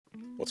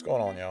What's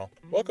going on, y'all?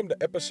 Welcome to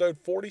episode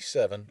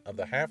 47 of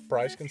the Half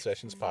Price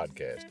Concessions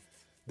podcast.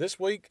 This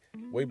week,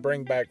 we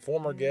bring back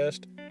former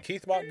guest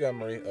Keith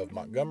Montgomery of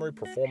Montgomery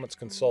Performance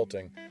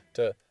Consulting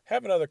to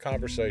have another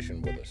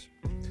conversation with us.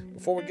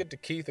 Before we get to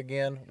Keith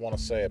again, I want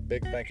to say a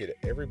big thank you to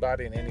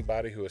everybody and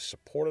anybody who has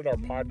supported our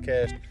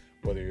podcast,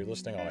 whether you're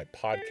listening on a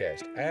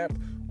podcast app,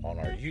 on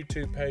our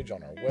YouTube page,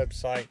 on our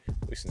website.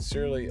 We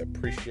sincerely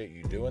appreciate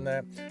you doing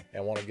that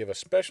and want to give a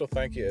special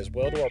thank you as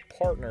well to our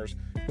partners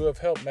who have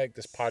helped make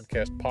this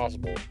podcast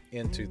possible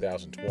in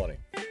 2020.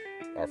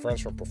 Our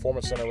friends from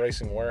Performance Center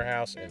Racing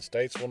Warehouse in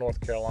Statesville,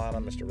 North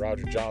Carolina, Mr.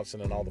 Roger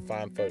Johnson and all the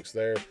fine folks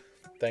there.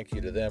 Thank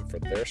you to them for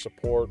their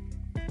support,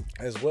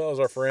 as well as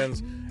our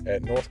friends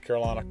at North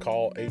Carolina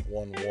Call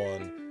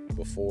 811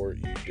 before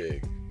you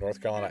dig. North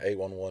Carolina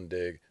 811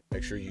 dig.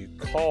 Make sure you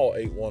call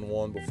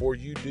 811 before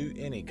you do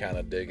any kind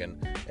of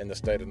digging in the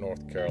state of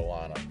North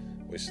Carolina.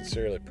 We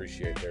sincerely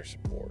appreciate their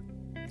support.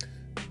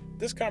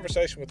 This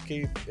conversation with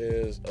Keith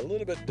is a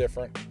little bit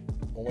different.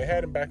 When we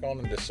had him back on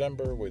in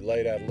December, we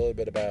laid out a little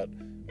bit about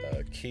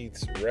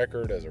Keith's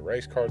record as a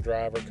race car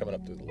driver, coming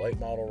up through the late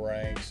model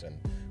ranks, and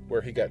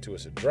where he got to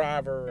as a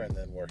driver, and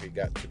then where he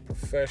got to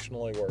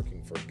professionally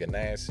working for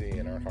Ganassi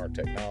and Earnhardt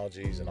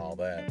Technologies and all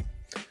that.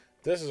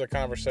 This is a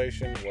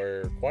conversation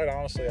where, quite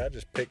honestly, I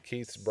just pick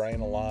Keith's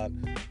brain a lot.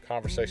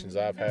 Conversations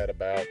I've had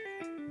about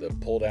the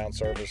pull-down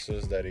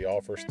services that he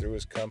offers through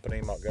his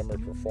company, Montgomery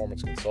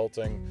Performance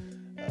Consulting.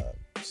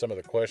 Some of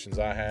the questions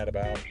I had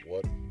about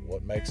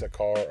what makes a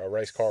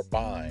race car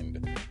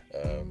bind,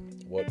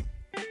 what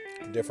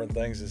different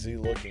things is he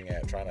looking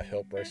at trying to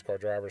help race car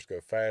drivers go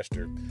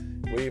faster.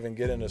 We even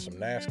get into some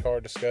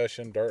NASCAR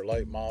discussion, dirt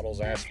late models,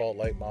 asphalt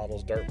late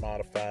models, dirt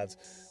modifieds.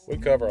 We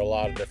cover a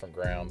lot of different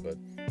ground, but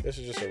this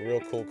is just a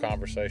real cool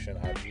conversation.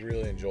 I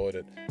really enjoyed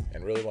it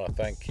and really want to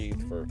thank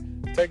Keith for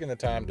taking the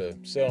time to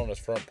sit on his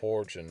front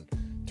porch and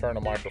turn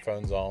the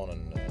microphones on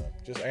and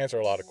just answer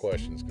a lot of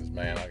questions, because,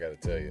 man, I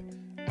got to tell you,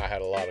 I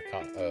had a lot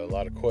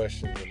of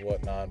questions and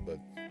whatnot, but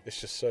it's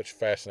just such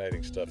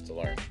fascinating stuff to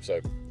learn. So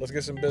let's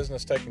get some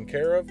business taken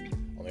care of.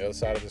 On the other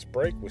side of this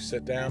break, we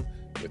sit down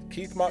with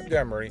Keith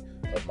Montgomery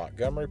of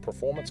Montgomery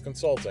Performance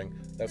Consulting.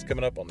 That's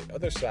coming up on the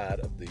other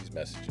side of these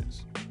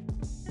messages.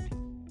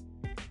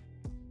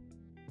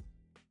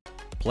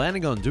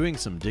 Planning on doing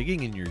some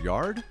digging in your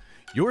yard?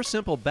 Your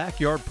simple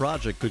backyard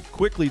project could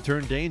quickly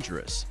turn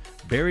dangerous.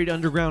 Buried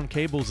underground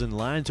cables and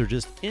lines are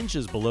just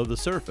inches below the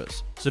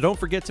surface, so don't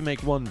forget to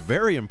make one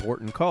very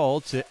important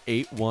call to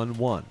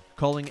 811.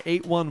 Calling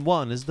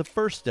 811 is the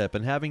first step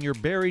in having your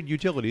buried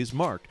utilities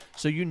marked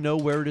so you know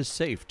where it is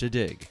safe to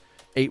dig.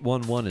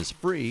 811 is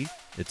free,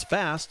 it's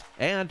fast,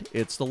 and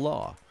it's the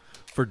law.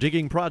 For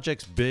digging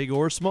projects big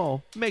or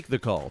small, make the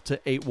call to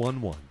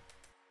 811.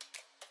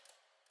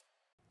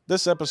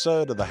 This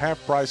episode of the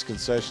Half Price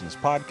Concessions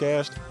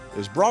podcast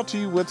is brought to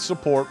you with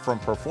support from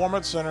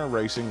Performance Center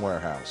Racing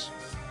Warehouse.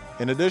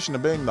 In addition to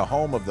being the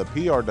home of the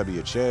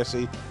PRW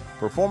chassis,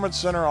 Performance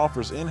Center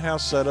offers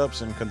in-house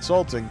setups and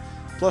consulting,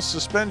 plus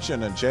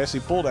suspension and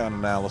chassis pull-down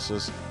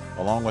analysis,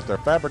 along with their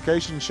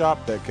fabrication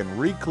shop that can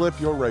re-clip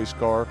your race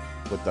car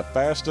with the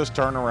fastest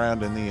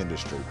turnaround in the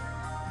industry.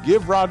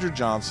 Give Roger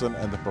Johnson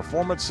and the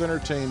Performance Center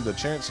team the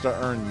chance to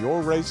earn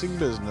your racing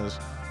business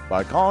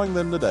by calling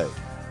them today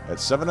at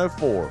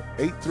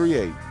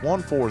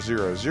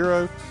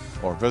 704-838-1400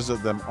 or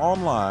visit them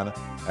online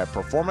at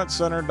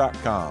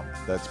performancecenter.com.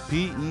 That's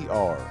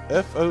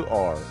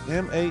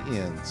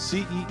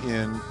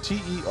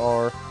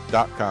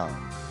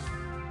PERFORMANCENTER.com.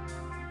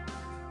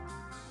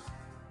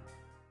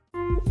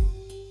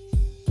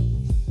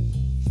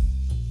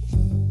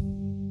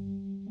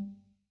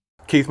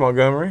 Keith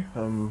Montgomery,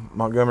 I'm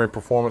Montgomery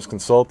Performance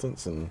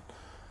Consultants, and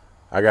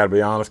I got to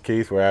be honest,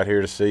 Keith, we're out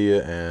here to see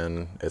you,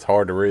 and it's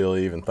hard to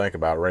really even think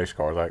about race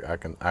cars. I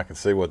can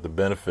see what the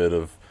benefit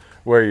of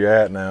where you're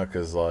at now,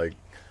 because like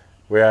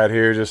we're out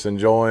here just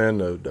enjoying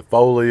the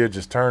foliage,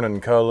 just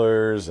turning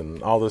colors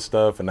and all this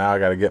stuff, and now I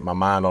got to get my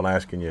mind on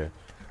asking you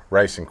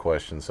racing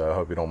questions. So I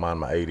hope you don't mind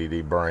my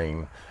ADD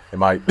brain. It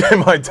might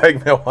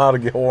take me a while to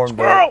get warmed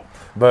up,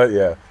 but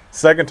yeah,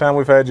 second time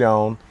we've had you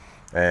on,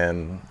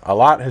 and a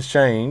lot has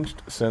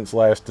changed since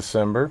last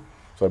December.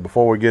 So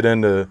before we get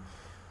into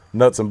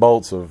nuts and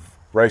bolts of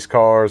race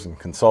cars and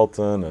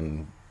consulting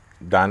and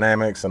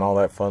dynamics and all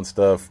that fun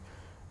stuff,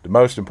 the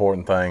most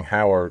important thing,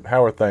 how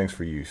are things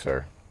for you,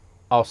 sir?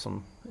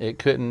 Awesome. It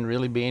couldn't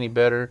really be any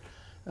better.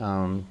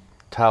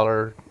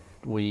 Tyler,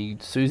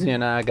 Susie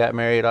and I got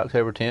married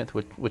October 10th,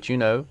 which you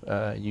know.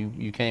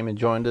 You came and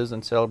joined us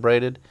and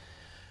celebrated.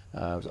 It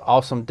was an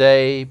awesome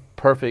day,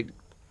 perfect.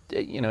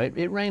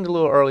 It rained a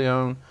little early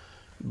on,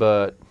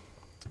 but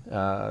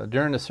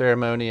during the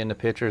ceremony and the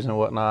pictures and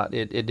whatnot,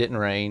 it didn't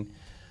rain.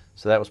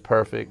 So that was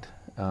perfect.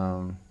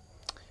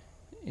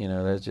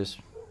 That's just,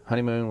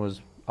 honeymoon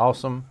was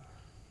awesome.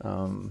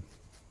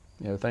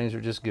 Things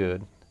are just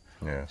good.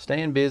 Yeah.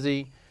 Staying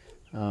busy.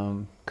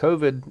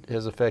 COVID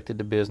has affected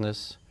the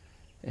business,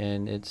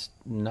 and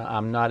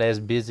I'm not as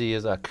busy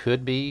as I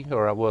could be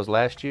or I was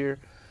last year.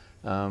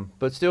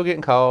 But still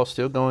getting calls,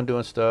 still going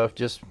doing stuff,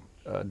 just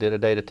Did a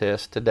data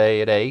test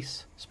today at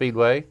Ace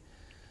Speedway.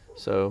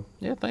 So,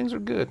 yeah, things are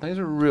good. Things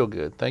are real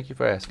good. Thank you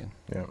for asking.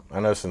 Yeah, I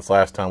know since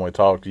last time we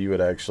talked, you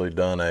had actually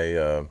done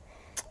a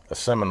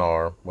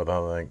seminar with,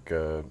 I think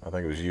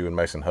it was you and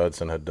Mason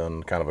Hudson had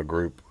done kind of a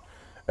group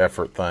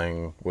effort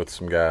thing with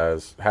some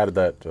guys. How did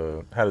that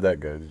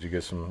go? Did you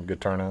get some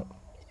good turnout?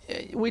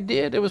 We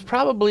did. It was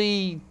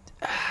probably,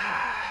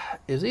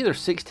 it was either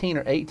 16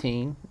 or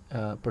 18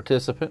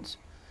 participants.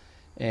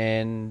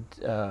 And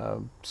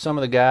some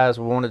of the guys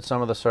wanted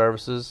some of the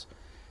services,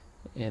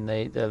 and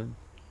they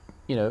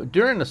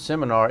during the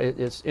seminar,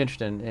 it's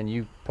interesting, and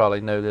you probably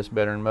know this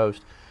better than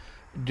most.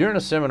 During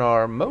a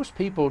seminar, most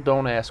people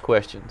don't ask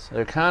questions.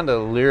 They're kind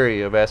of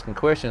leery of asking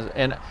questions,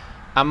 and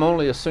I'm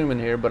only assuming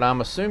here, but I'm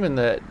assuming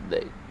that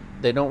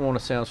they don't want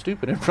to sound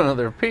stupid in front of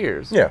their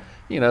peers. Yeah.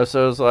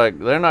 So it's like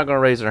they're not going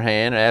to raise their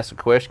hand and ask a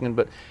question,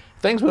 but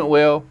things went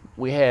well.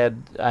 I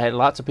had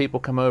lots of people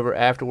come over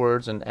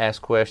afterwards and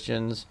ask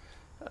questions.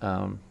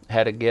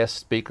 Had a guest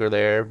speaker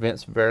there,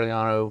 Vince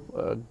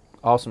Verigliano,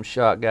 awesome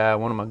shot guy,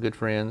 one of my good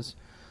friends,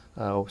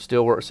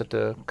 still works at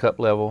the Cup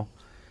level,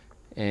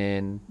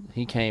 and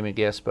he came and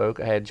guest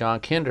spoke. I had John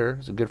Kinder,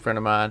 who's a good friend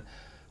of mine,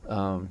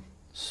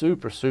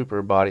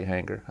 super body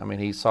hanger. I mean,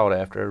 he's sought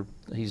after.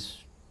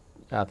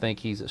 I think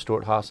he's at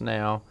Stuart Haas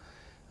now.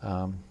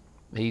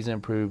 He's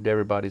improved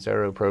everybody's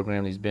aero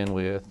program he's been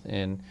with,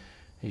 and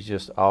he's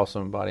just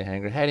awesome body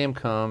hanger. Had him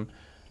come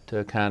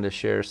to kind of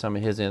share some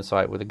of his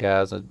insight with the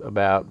guys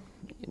about,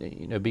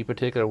 be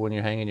particular when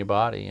you're hanging your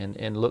body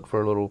and look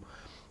for little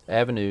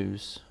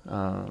avenues,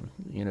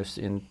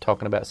 in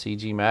talking about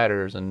CG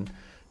matters and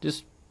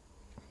just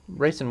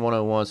racing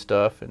 101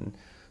 stuff. And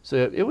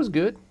so it was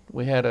good.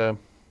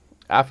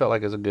 I felt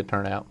like it was a good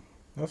turnout.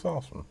 That's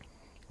awesome.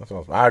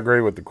 I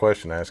agree with the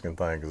question asking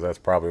thing, because that's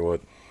probably what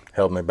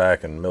held me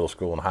back in middle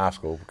school and high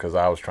school, because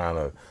I was trying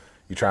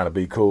to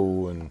be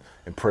cool and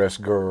impress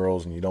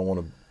girls, and you don't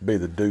want to be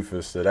the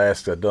doofus that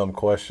asks a dumb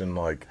question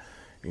like,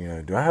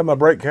 do I have my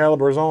brake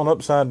calipers on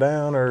upside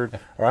down or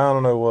I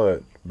don't know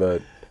what.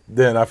 But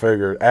then I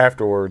figured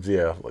afterwards,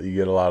 yeah, you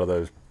get a lot of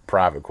those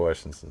private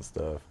questions and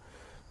stuff.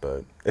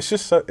 But it's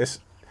just so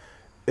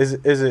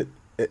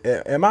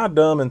am I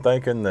dumb in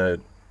thinking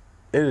that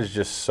it is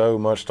just so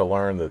much to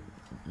learn that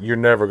you're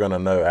never going to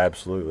know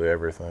absolutely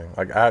everything?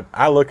 Like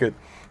I look at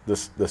the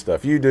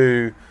stuff you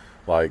do,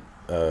 like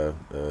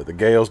the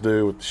Gales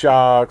do with the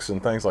shocks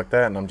and things like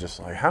that, and I'm just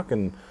like, how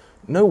can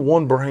no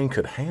one brain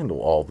could handle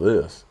all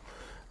this?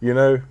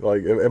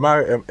 Like, am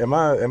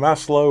I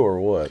slow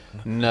or what?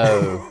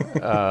 No,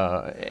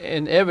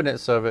 and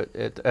evidence of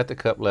it at the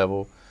Cup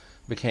level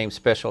became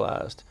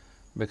specialized,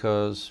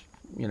 because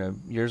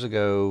years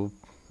ago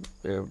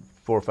 4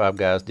 or 5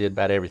 guys did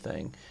about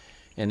everything,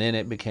 and then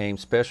it became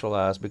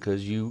specialized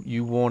because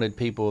you wanted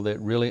people that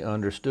really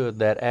understood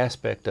that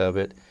aspect of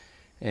it.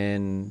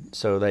 And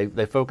so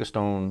they focused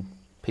on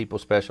people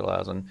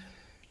specializing.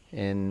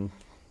 And,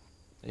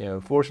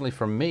 fortunately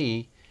for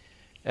me,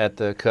 at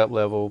the Cup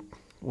level,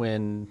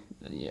 when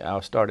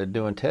I started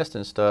doing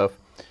testing stuff,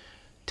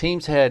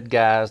 teams had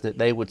guys that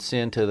they would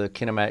send to the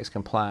kinematics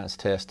compliance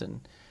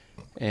testing.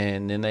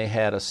 And then they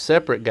had a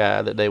separate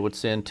guy that they would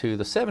send to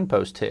the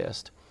 7-post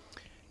test.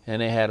 And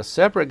they had a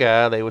separate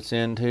guy they would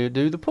send to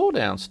do the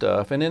pull-down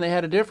stuff. And then they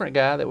had a different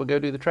guy that would go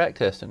do the track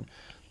testing.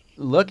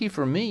 Lucky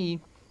for me,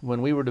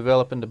 when we were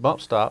developing the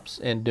bump stops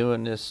and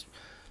doing this,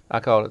 I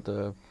call it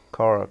the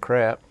car of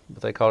crap,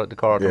 but they call it the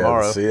car of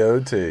tomorrow.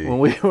 The COT. When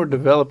we were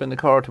developing the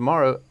car of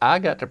tomorrow, I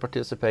got to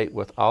participate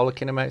with all the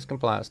kinematics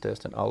compliance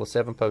testing, all the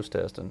 7-post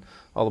testing,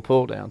 all the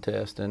pull-down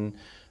testing,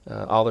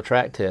 all the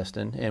track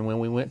testing. And when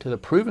we went to the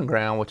proving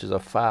ground, which is a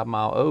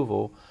 5-mile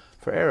oval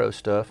for aero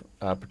stuff,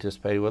 I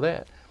participated with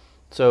that.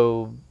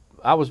 So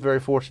I was very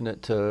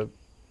fortunate to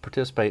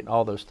participate in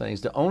all those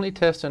things. The only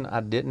testing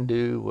I didn't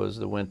do was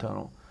the wind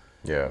tunnel.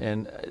 Yeah.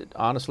 And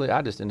honestly,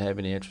 I just didn't have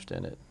any interest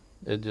in it.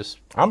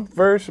 I'm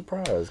very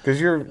surprised,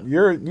 because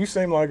you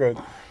seem like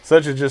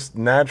such a just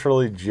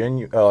naturally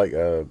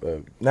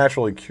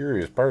naturally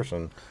curious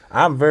person.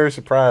 I'm very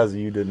surprised that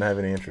you didn't have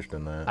any interest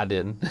in that. I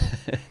didn't.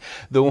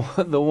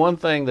 The one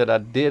thing that I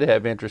did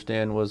have interest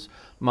in was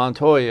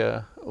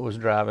Montoya was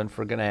driving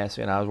for Ganassi,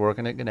 and I was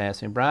working at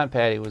Ganassi, and Brian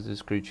Patty was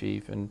his crew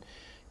chief, and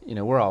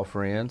we're all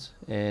friends.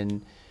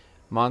 And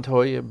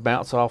Montoya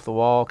bounced off the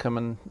wall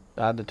coming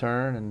out the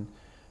turn, and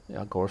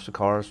of course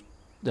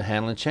the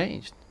handling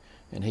changed.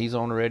 And he's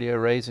on the radio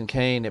raising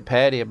Cain at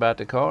Patty about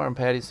the car, and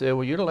Patty said,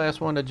 "Well, you're the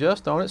last one to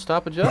adjust on it.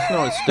 Stop adjusting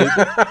on it,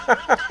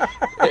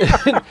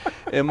 stupid."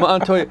 and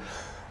Montoya,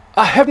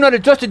 "I have not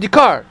adjusted the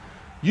car.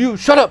 You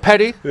shut up,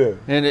 Patty." Yeah.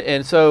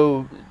 And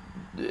so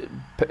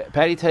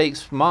Patty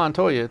takes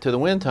Montoya to the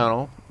wind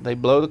tunnel. They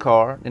blow the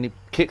car, and he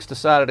kicks the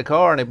side of the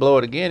car, and they blow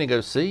it again. He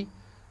goes, "See,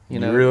 you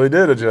really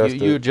did adjust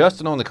it. You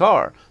adjusted on the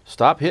car.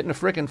 Stop hitting the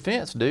freaking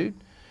fence, dude."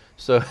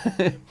 So.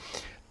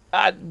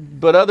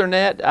 But other than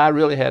that, I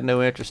really had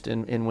no interest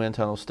in wind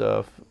tunnel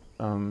stuff.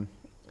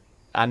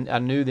 I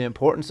knew the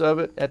importance of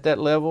it at that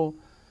level,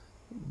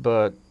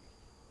 but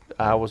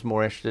I was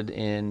more interested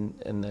in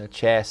the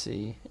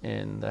chassis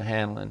and the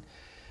handling.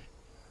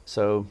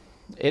 So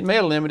it may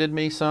have limited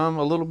me a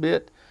little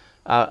bit.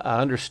 I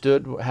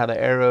understood how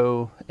the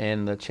aero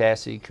and the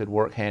chassis could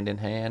work hand in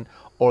hand,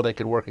 or they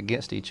could work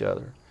against each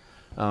other.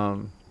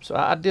 So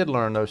I did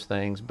learn those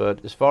things,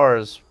 but as far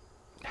as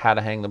how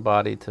to hang the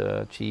body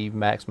to achieve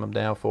maximum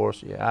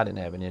downforce, yeah, I didn't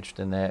have an interest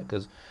in that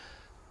because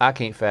I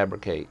can't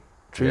fabricate.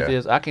 Truth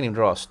is, I can't even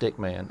draw a stick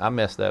man. I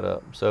messed that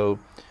up. So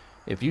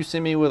if you see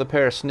me with a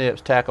pair of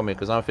snips, tackle me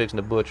because I'm fixing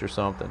to butcher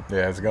something.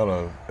 Yeah, it's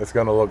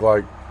gonna look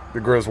like the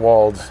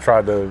Griswolds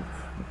tried to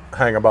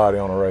hang a body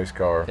on a race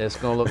car. It's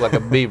gonna look like a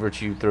beaver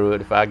chewed through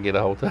it if I get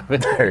a hold of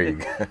it. There you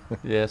go.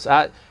 Yes,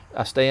 I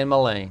stay in my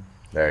lane.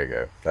 There you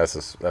go. That's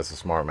a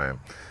smart man.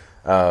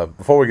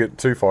 Before we get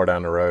too far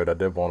down the road, I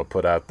did want to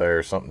put out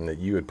there something that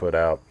you had put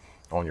out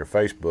on your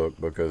Facebook,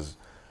 because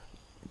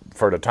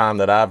for the time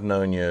that I've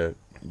known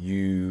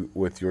you,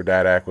 with your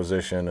data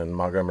acquisition and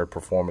Montgomery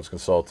Performance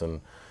Consulting,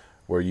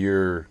 where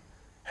you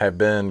have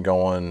been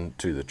going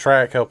to the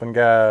track helping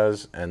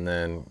guys and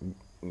then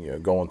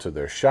going to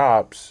their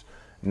shops.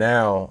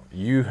 Now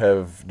you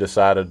have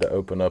decided to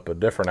open up a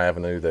different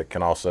avenue that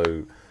can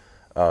also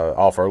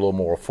offer a little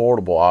more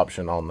affordable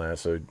option on that.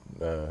 So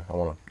I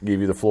want to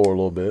give you the floor a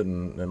little bit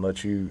and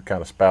let you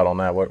kind of spout on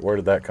that. Where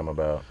did that come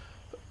about?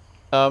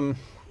 Well,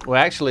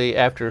 actually,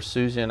 after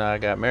Susie and I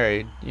got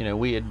married,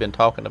 we had been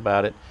talking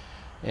about it,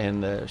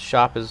 and the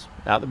shop is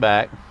out the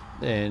back,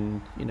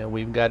 and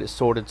we've got it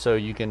sorted so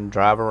you can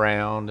drive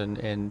around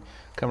and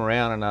come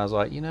around. And I was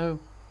like,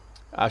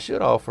 I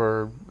should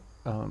offer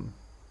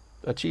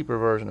a cheaper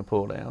version of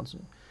pull downs.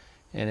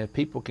 And if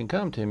people can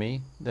come to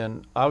me,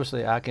 then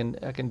obviously I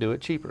can do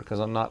it cheaper because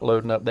I'm not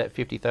loading up that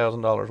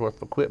 $50,000 worth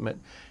of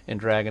equipment and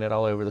dragging it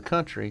all over the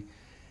country.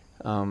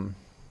 They're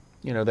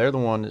the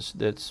one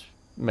that's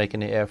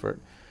making the effort.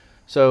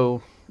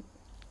 So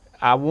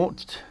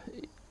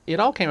it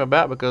all came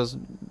about because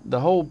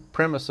the whole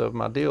premise of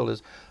my deal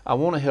is I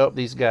want to help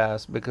these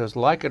guys because,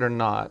 like it or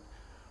not,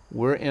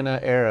 we're in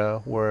an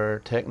era where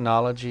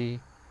technology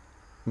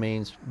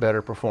means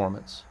better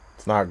performance.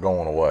 It's not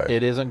going away.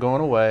 It isn't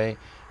going away.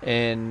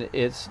 And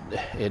it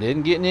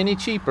isn't getting any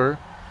cheaper.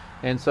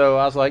 And so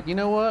I was like, you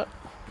know what?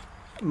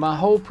 My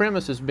whole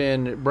premise has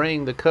been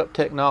bring the cup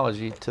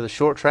technology to the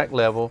short track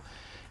level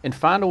and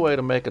find a way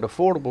to make it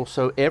affordable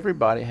so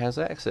everybody has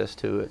access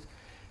to it.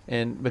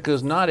 And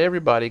because not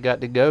everybody got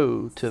to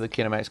go to the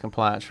Kinemax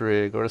compliance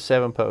rig or the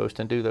 7-post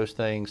and do those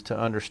things to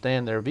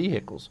understand their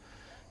vehicles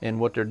and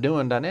what they're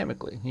doing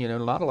dynamically.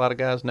 Not a lot of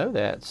guys know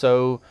that.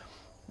 So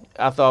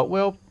I thought,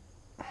 well,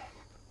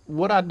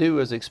 what I do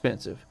is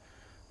expensive.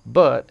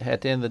 But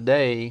at the end of the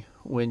day,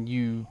 when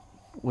you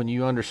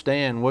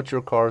understand what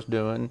your car's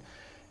doing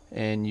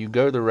and you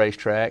go to the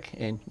racetrack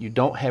and you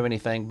don't have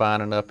anything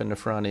binding up in the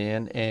front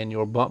end and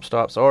your bump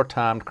stops are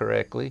timed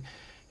correctly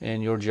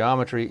and your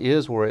geometry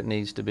is where it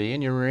needs to be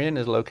and your rear end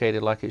is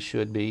located like it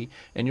should be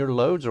and your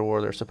loads are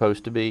where they're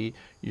supposed to be,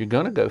 you're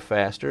going to go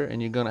faster and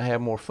you're going to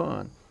have more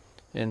fun.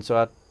 And so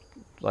I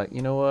like,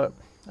 you know what?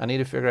 I need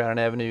to figure out an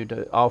avenue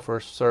to offer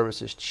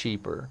services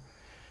cheaper.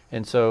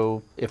 And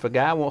so if a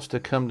guy wants to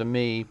come to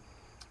me,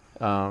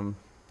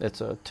 it's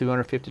a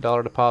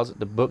 $250 deposit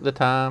to book the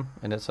time,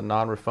 and it's a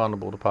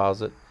non-refundable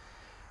deposit.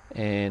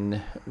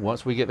 And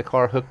once we get the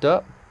car hooked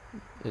up,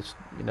 it's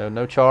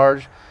no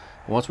charge.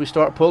 Once we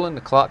start pulling,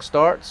 the clock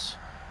starts,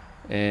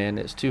 and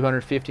it's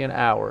 $250 an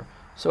hour.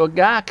 So a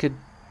guy could,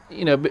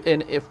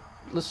 and if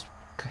let's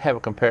have a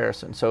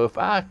comparison. So if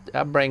I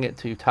bring it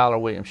to Tyler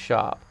Williams'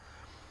 shop,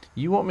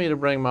 you want me to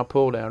bring my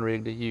pull-down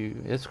rig to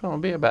you, it's going to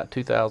be about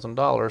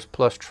 $2,000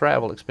 plus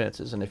travel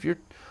expenses. And if you're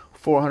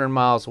 400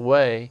 miles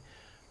away,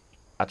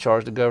 I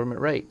charge the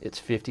government rate. It's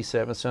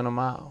 57 cents a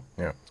mile.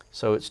 Yeah.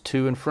 So it's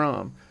to and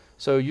from.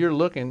 So you're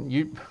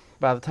looking,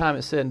 by the time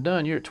it's said and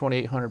done, you're at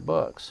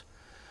 $2,800.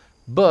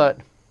 But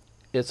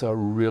it's a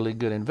really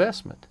good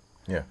investment.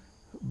 Yeah.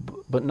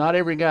 But not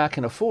every guy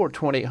can afford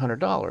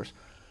 $2,800.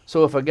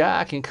 So if a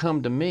guy can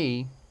come to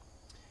me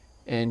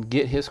and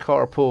get his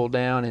car pulled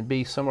down and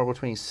be somewhere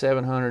between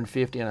 $750 and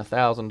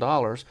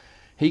 $1,000,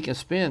 he can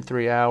spend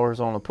 3 hours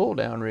on a pull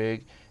down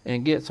rig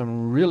and get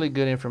some really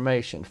good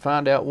information.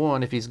 Find out,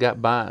 one, if he's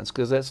got binds,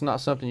 because that's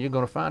not something you're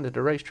going to find at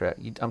the racetrack.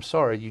 I'm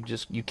sorry,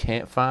 you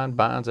can't find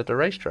binds at the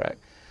racetrack.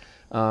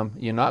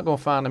 You're not going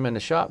to find them in the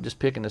shop just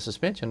picking the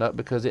suspension up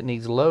because it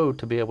needs load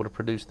to be able to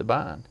produce the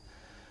bind.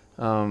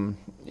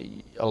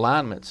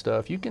 Alignment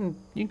stuff, you can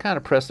kind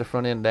of press the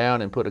front end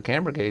down and put a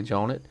camber gauge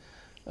on it.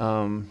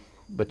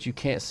 But you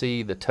can't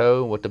see the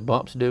toe, what the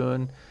bump's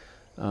doing.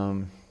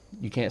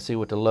 You can't see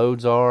what the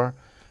loads are,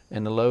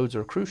 and the loads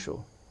are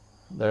crucial.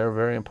 They're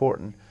very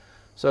important.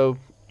 So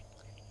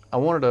I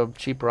wanted a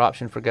cheaper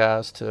option for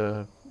guys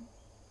to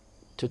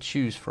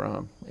choose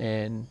from.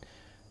 And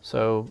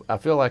so I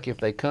feel like if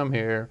they come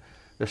here,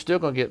 they're still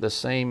going to get the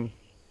same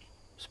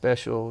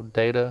special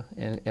data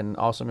and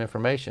awesome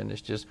information.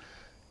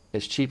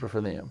 It's cheaper for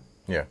them.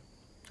 Yeah.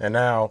 And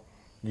now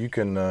you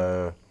can,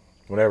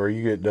 whenever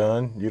you get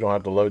done, you don't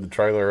have to load the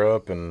trailer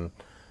up and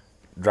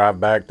drive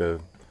back to,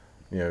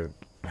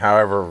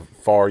 however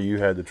far you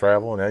had to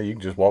travel, and now you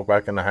can just walk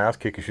back in the house,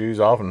 kick your shoes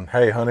off, and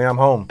hey, honey, I'm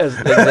home.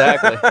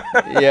 Exactly.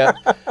 Yeah.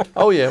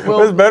 Oh, yeah.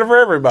 Well, it's better for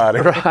everybody.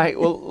 Right.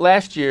 Well,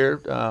 last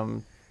year,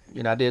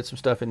 I did some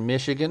stuff in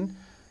Michigan,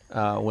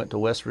 went to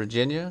West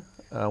Virginia,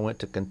 went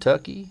to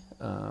Kentucky,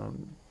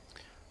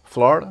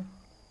 Florida,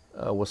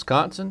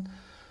 Wisconsin.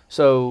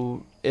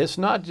 So it's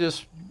not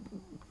just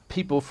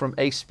people from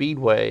Ace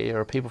Speedway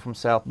or people from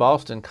South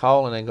Boston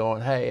calling and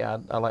going, hey,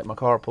 I like my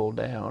car pulled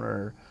down,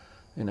 or,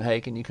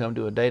 hey, can you come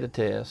do a data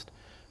test?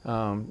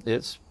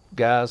 It's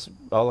guys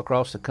all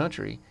across the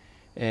country.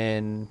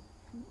 And,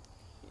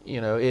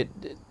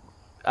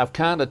 I've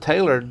kind of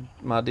tailored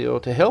my deal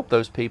to help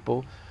those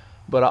people,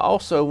 but I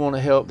also want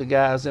to help the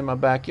guys in my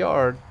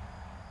backyard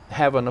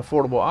have an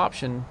affordable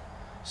option,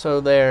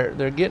 so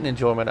they're getting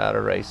enjoyment out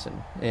of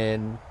racing.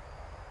 And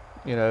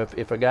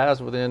if a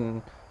guy's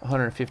within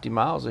 150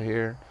 miles of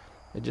here,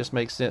 it just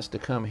makes sense to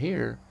come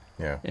here,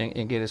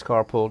 and get his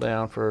car pulled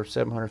down for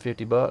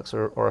 $750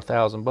 or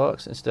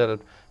 $1,000 instead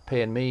of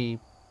paying me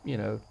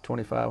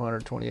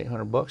 $2,500,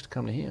 $2,800 to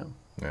come to him.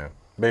 Yeah.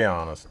 Be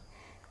honest.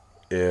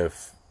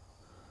 If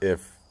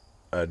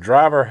a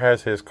driver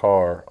has his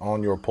car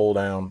on your pull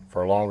down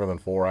for longer than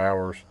 4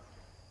 hours,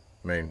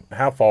 I mean,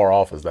 how far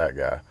off is that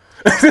guy?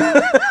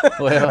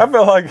 Well, I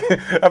feel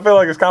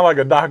like it's kind of like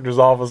a doctor's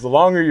office. The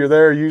longer you're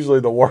there,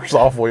 usually the worse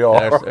off we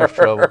are. There's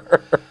trouble.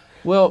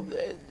 Well,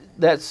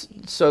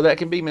 that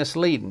can be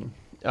misleading.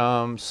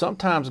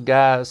 Sometimes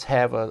guys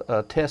have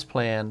a test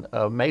plan,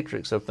 a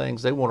matrix of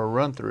things they want to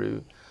run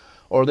through,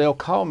 or they'll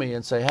call me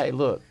and say, hey,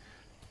 look,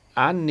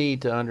 I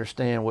need to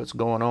understand what's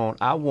going on.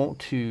 I want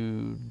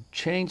to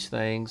change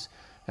things,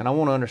 and I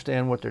want to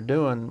understand what they're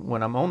doing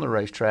when I'm on the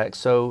racetrack.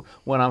 So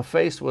when I'm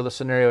faced with a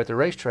scenario at the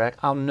racetrack,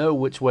 I'll know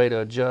which way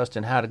to adjust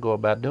and how to go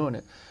about doing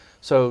it.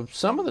 So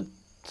some of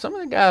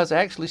the guys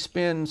actually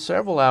spend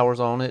several hours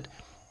on it,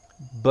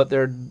 but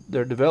they're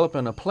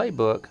developing a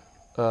playbook,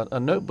 a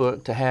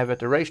notebook to have at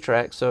the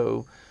racetrack.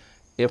 So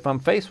if I'm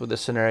faced with this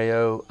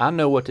scenario, I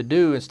know what to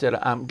do instead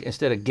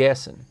of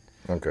guessing.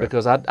 Okay.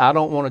 Because I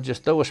don't want to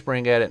just throw a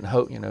spring at it and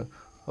hope,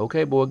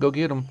 okay, boy, go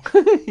get them,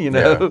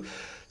 Yeah.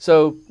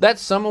 So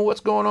that's some of what's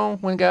going on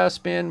when guys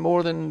spend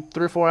more than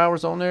 3 or 4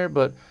 hours on there.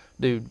 But,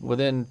 dude,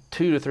 within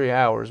 2 to 3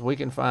 hours, we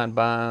can find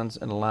binds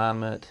and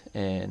alignment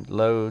and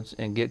loads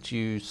and get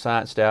you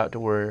scienced out to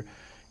where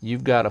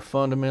you've got a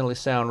fundamentally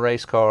sound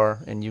race car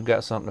and you've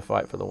got something to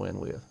fight for the win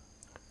with.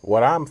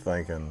 What I'm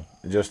thinking,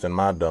 just in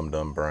my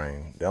dumb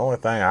brain, the only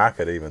thing I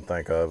could even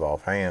think of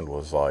offhand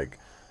was like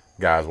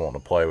guys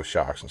wanting to play with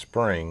shocks and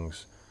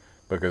springs,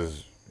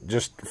 because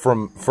just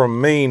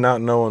from me not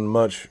knowing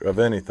much of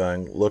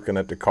anything, looking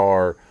at the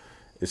car,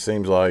 it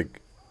seems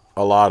like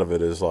a lot of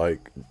it is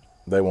like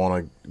they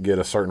want to get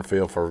a certain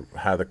feel for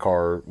how the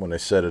car, when they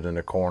set it in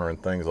the corner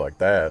and things like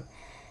that.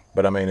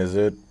 But I mean, does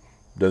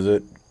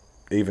it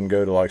even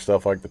go to like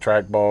stuff like the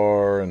track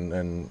bar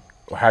and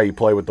how you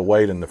play with the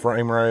weight and the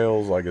frame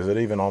rails? Like, is it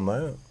even on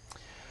that?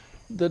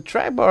 The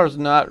track bar is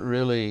not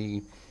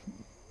really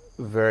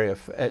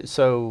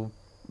so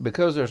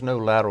because there's no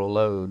lateral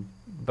load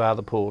by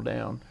the pull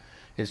down,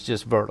 it's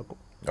just vertical.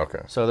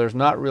 Okay. So there's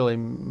not really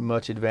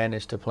much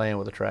advantage to playing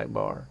with a track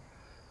bar.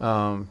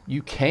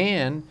 You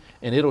can,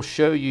 and it'll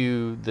show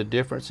you the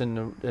difference in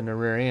the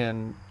rear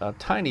end a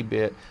tiny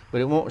bit, but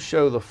it won't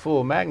show the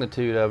full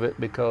magnitude of it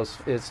because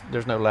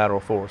there's no lateral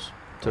force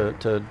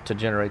to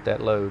generate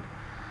that load.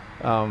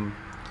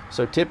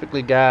 So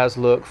typically guys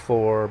look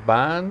for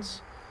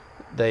binds,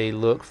 they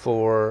look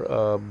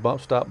for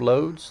bump stop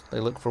loads, they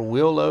look for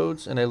wheel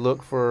loads, and they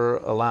look for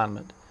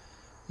alignment.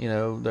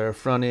 Their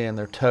front end,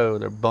 their toe,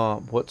 their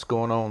bump, what's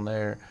going on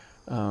there.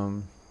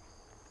 I'm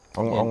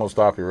going to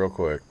stop you real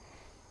quick.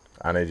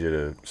 I need you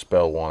to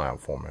spell one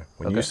out for me.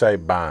 When you say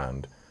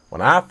bind,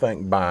 when I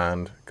think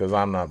bind, because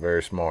I'm not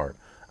very smart,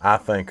 I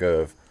think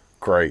of,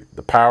 great,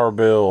 the power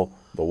bill,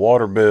 the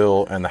water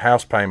bill, and the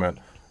house payment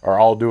are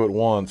all due at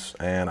once,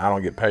 and I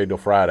don't get paid till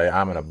Friday.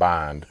 I'm in a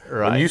bind.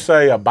 Right. When you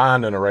say a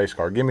bind in a race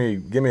car, give me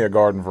a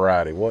garden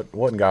variety. What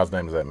in God's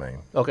name does that mean?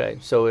 Okay,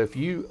 so if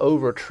you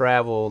over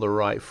travel the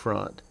right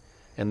front,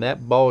 and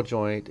that ball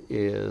joint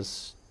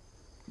is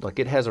like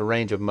it has a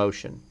range of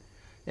motion,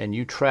 and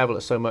you travel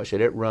it so much that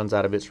it runs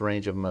out of its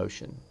range of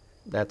motion,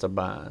 that's a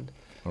bind.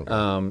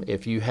 Okay.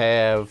 If you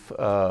have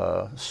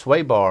a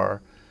sway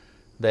bar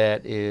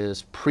that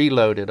is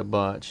preloaded a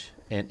bunch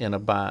and in a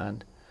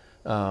bind,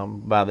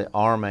 by the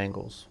arm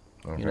angles.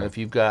 Okay.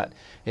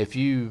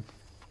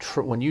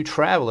 When you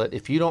travel it,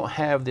 if you don't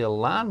have the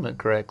alignment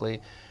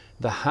correctly,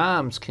 the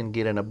heims can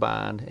get in a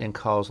bind and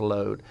cause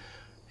load.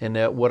 And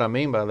what I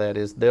mean by that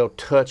is they'll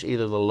touch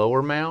either the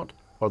lower mount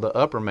or the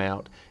upper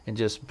mount and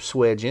just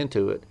swedge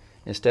into it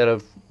instead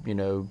of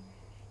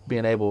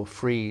being able to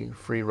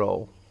free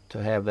roll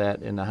to have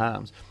that in the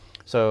heims.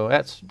 So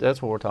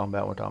that's what we're talking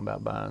about when we're talking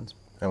about binds.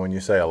 And when you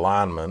say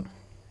alignment,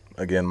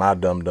 again, my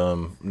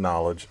dumb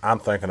knowledge, I'm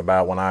thinking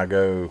about when I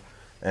go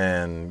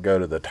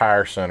to the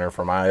tire center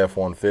for my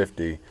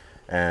F-150,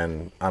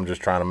 and I'm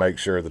just trying to make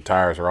sure the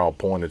tires are all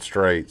pointed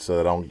straight so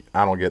that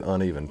I don't get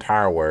uneven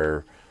tire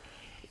wear.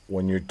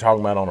 when you're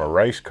talking about on a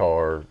race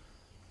car,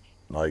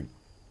 like,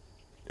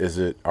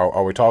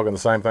 are we talking the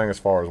same thing as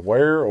far as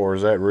wear, or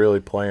is that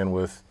really playing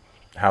with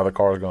how the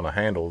car is going to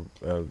handle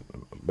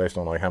based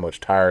on like how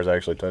much tire is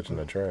actually touching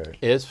the track?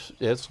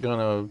 It's going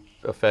to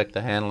affect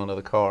the handling of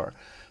the car.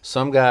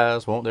 Some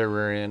guys want their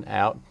rear end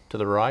out to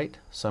the right.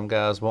 Some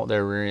guys want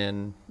their rear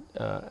end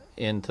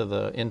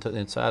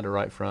inside the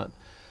right front.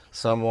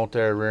 Some want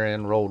their rear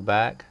end rolled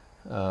back.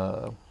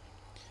 I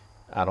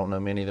don't know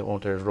many that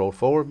want theirs rolled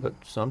forward, but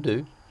some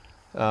do.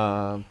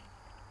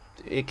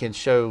 It can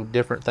show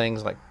different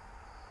things like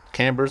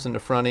cambers in the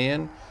front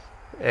end,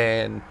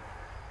 and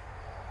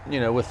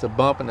with the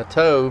bump and the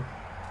toe,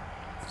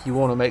 you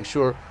want to make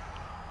sure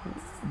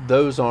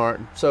those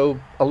aren't. So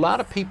a lot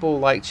of people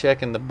like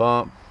checking the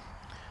bump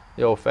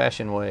the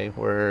old-fashioned way,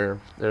 where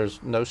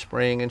there's no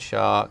spring and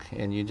shock,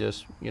 and you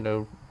just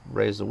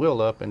raise the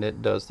wheel up and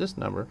it does this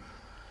number,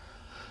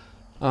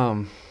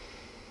 and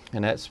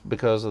that's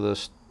because of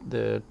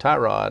the tie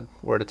rod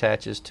where it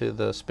attaches to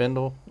the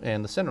spindle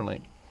and the center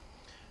link.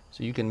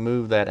 So you can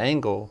move that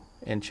angle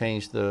and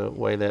change the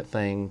way that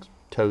thing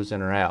toes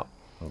in or out.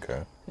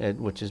 Okay.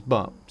 Which is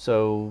bump.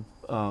 So,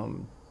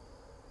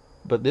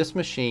 but this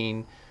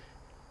machine,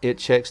 it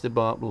checks the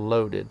bump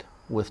loaded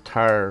with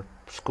tire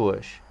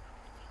squish,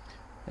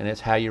 and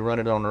it's how you run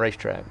it on the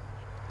racetrack.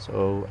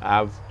 So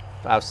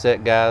I've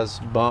set guys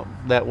bump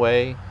that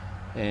way,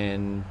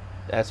 and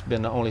that's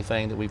been the only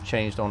thing that we've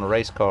changed on a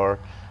race car.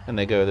 And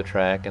they go to the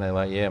track and they're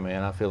like, yeah,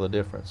 man, I feel the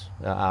difference.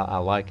 I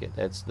like it.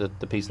 That's the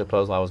piece of the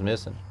puzzle I was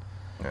missing.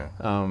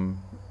 Yeah.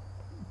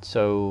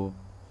 So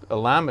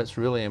alignment's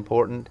really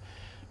important,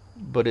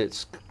 but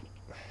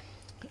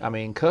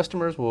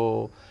customers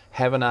will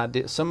have an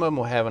idea. Some of them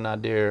will have an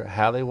idea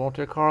how they want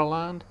their car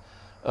aligned.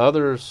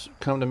 Others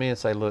come to me and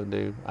say, look,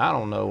 dude, I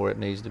don't know where it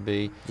needs to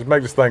be. Just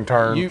make this thing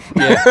turn.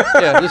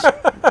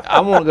 I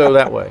want to go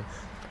that way.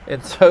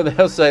 And so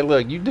they'll say,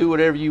 look, you do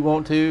whatever you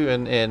want to,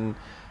 and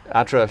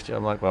I trust you.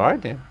 I'm like, well, all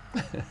right then.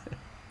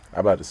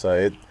 I'm about to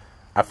say it.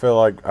 I feel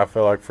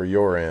like for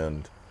your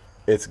end,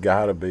 it's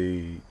got to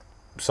be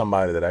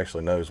somebody that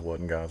actually knows what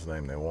in God's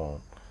name they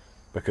want,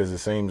 because it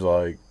seems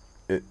like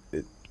it.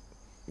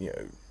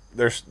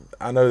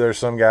 I know there's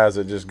some guys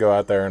that just go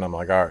out there and I'm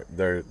like, all right,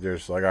 they're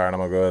just like, all right, I'm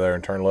gonna go there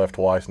and turn left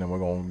twice and then we're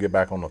gonna get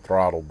back on the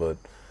throttle. But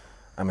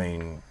I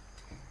mean,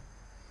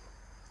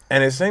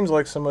 and it seems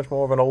like so much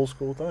more of an old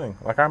school thing.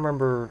 Like I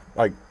remember,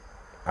 like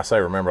I say,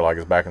 remember like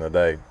it's back in the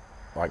day.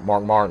 Like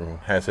Mark Martin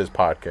has his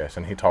podcast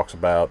and he talks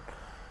about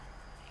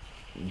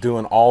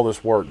doing all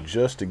this work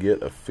just to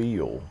get a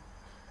feel.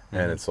 Mm-hmm.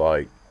 And it's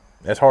like,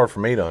 it's hard for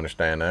me to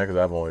understand that because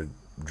I've only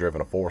driven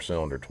a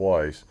 4-cylinder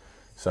twice.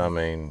 So I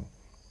mean,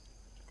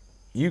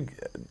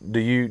 do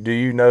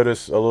you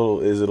notice is it a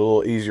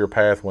little easier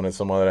path when it's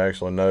someone that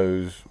actually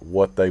knows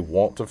what they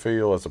want to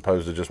feel as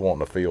opposed to just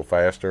wanting to feel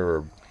faster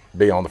or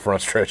be on the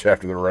front stretch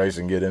after the race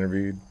and get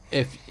interviewed?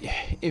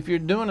 If you're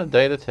doing a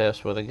data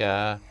test with a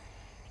guy,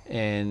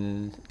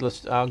 and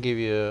I'll give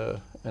you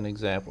an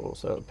example.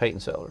 So Peyton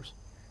Sellers,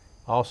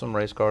 awesome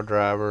race car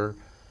driver,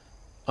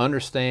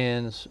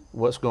 understands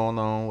what's going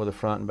on with the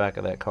front and back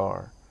of that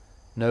car,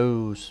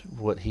 knows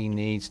what he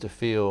needs to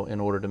feel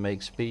in order to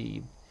make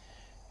speed.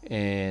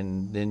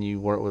 And then you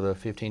work with a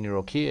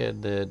 15-year-old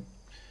kid that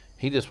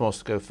he just wants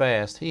to go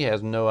fast. He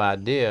has no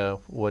idea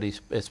what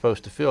it's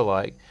supposed to feel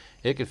like.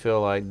 It could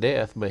feel like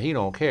death, but he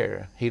don't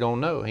care. He don't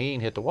know. He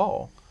ain't hit the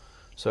wall.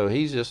 So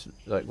he's just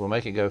like, we'll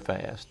make it go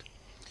fast.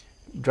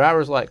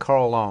 Drivers like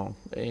Carl Long,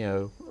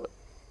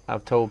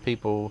 I've told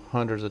people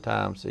hundreds of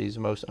times he's the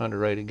most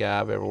underrated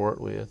guy I've ever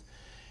worked with.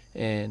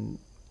 And,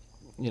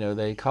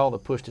 they call the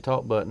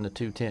push-to-talk button the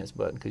 2/10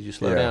 button because you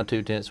slow down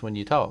 2/10 when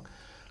you talk.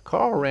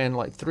 Carl ran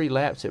like 3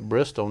 laps at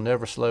Bristol,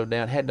 never slowed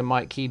down, had the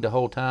mic keyed the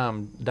whole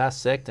time,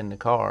 dissecting the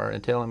car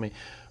and telling me,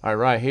 all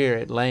right here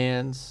it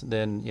lands,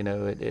 then,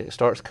 it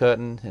starts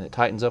cutting and it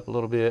tightens up a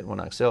little bit. When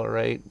I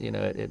accelerate,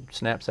 it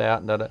snaps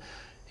out. And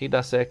he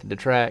dissected the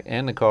track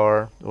and the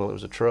car, well, it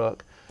was a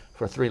truck,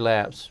 for 3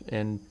 laps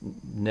and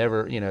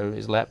never,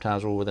 his lap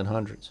times were within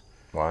hundreds.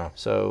 Wow.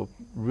 So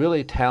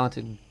really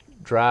talented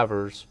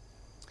drivers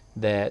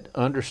that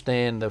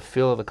understand the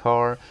feel of the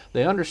car.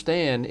 They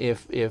understand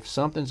if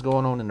something's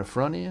going on in the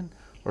front end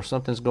or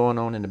something's going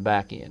on in the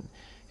back end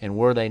and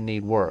where they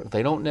need work.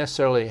 They don't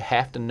necessarily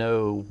have to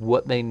know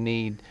what they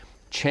need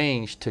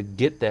changed to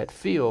get that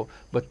feel,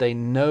 but they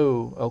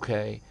know,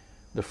 okay,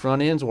 the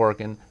front end's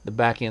working, the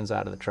back end's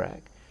out of the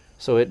track.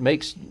 So it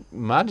makes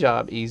my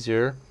job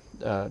easier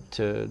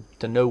to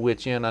know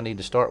which end I need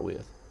to start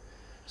with.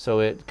 So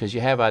because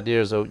you have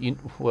ideas of,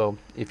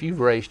 if you've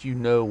raced, you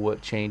know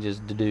what changes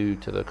to do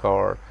to the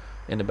car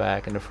in the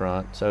back and the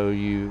front. So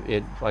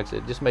like I said,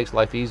 it just makes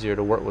life easier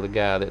to work with a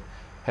guy that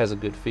has a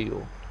good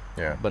feel.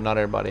 Yeah. But not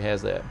everybody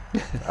has that.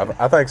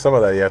 I think some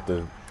of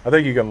that I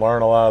think you can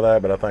learn a lot of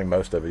that, but I think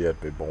most of it you have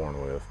to be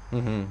born with.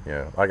 Mm-hmm.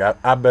 Yeah. Like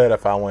I bet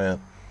if I went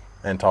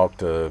and talked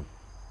to,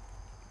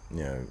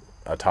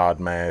 a Todd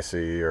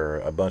Massey or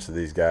a bunch of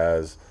these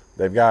guys,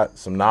 they've got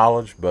some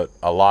knowledge, but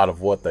a lot of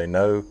what they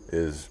know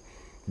is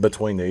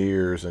between the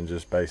ears and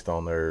just based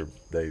on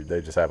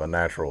they just have a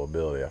natural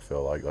ability. I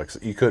feel like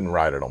you couldn't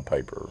write it on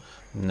paper.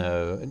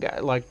 No, a guy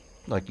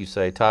like you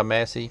say, Todd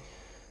Massey,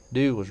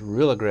 dude was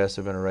real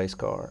aggressive in a race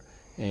car,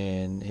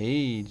 and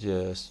he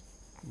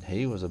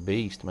was a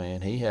beast,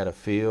 man. He had a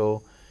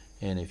feel,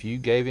 and if you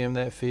gave him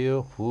that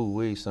feel,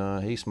 woo-wee,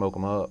 son, he'd smoke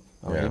them up.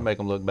 I mean, he'd make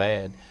them look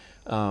bad.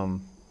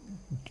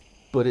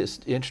 But it's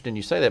interesting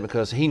you say that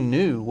because he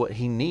knew what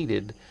he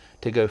needed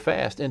to go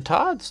fast. And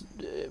Todd's,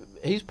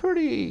 he's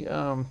pretty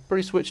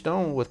switched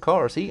on with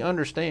cars. He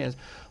understands,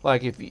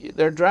 like if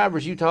there are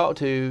drivers you talk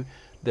to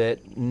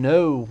that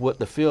know what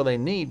the feel they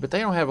need, but they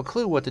don't have a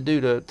clue what to do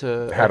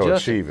to how to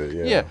adjust achieve it.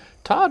 Yeah. Yeah,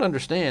 Todd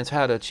understands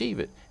how to achieve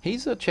it.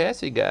 He's a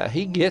chassis guy.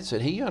 He gets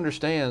it. He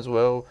understands.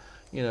 Well,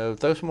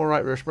 throw some more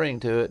right rear spring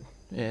to it,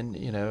 and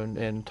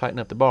and tighten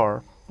up the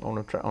bar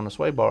on the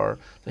sway bar.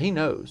 So he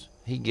knows.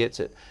 He gets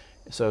it.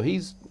 So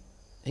he's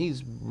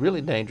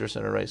really dangerous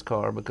in a race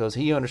car because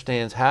he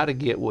understands how to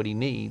get what he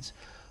needs.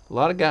 A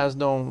lot of guys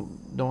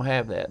don't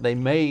have that. They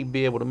may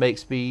be able to make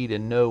speed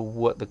and know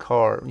what the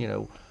car,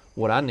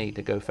 what I need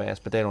to go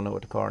fast, but they don't know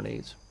what the car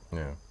needs.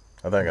 Yeah.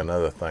 I think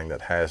another thing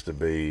that has to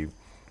be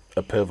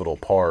a pivotal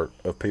part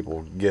of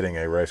people getting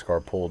a race car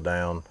pulled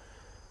down,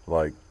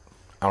 like,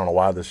 I don't know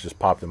why this just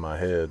popped in my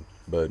head,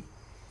 but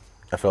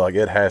I feel like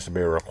it has to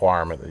be a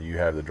requirement that you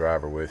have the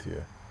driver with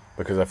you.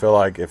 Because I feel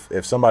like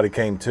if somebody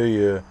came to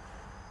you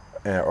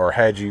or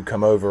had you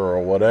come over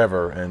or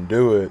whatever and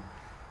do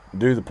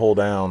the pull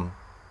down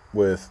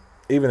with,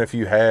 even if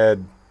you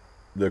had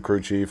the crew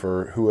chief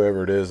or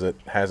whoever it is that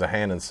has a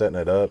hand in setting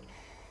it up,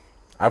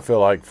 I feel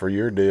like for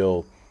your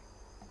deal,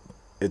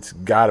 it's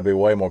got to be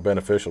way more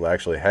beneficial to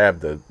actually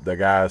have the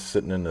guys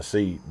sitting in the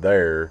seat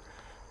there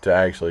to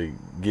actually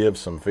give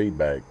some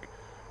feedback.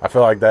 I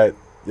feel like that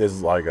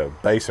is like a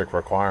basic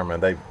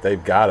requirement.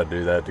 They've got to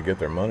do that to get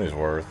their money's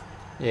worth.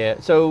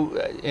 Yeah, so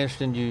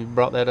interesting you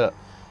brought that up.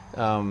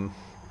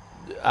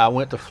 I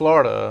went to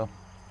Florida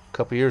a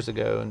couple years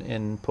ago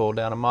and pulled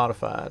down a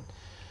modified.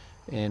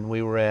 And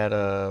we were at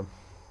I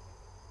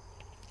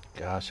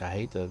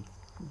hate to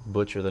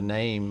butcher the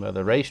name of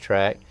the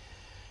racetrack.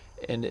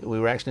 And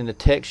we were actually in the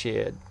tech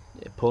shed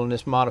pulling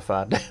this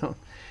modified down.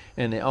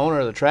 And the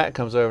owner of the track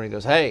comes over and he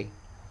goes, "Hey,"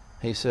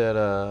 he said,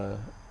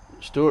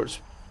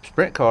 "Stewart's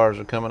sprint cars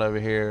are coming over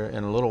here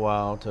in a little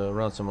while to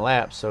run some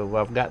laps. So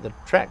I've got the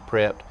track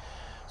prepped.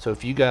 So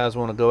if you guys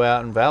want to go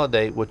out and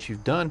validate what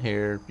you've done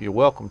here, you're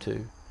welcome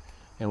to."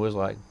 And we was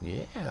like,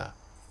 yeah.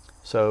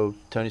 So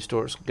Tony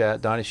Stewart's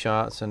got Donnie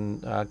Shantz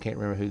and I can't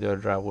remember who the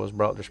other driver was,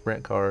 brought their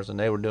sprint cars and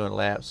they were doing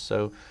laps.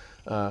 So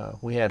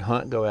we had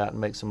Hunt go out and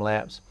make some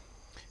laps.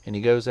 And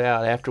he goes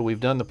out after we've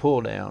done the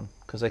pull down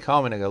because they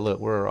call me and they go, "Look,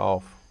 we're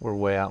off. We're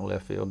way out in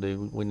left field,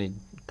 dude. We need,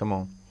 come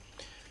on."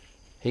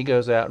 He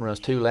goes out and runs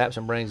 2 laps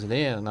and brings it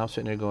in. And I'm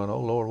sitting there going, "Oh,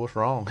 Lord, what's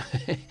wrong?"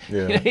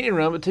 Yeah. He didn't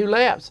run but 2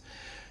 laps.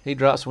 He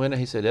drops the window.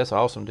 He said, "That's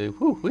awesome, dude."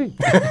 Woo-wee.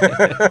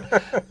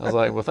 I was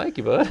like, "Well, thank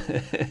you, bud."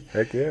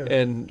 Heck yeah.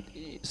 And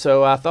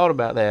so I thought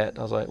about that.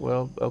 I was like,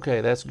 well,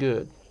 okay, that's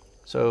good.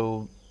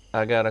 So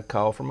I got a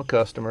call from a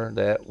customer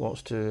that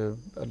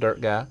a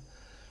dirt guy,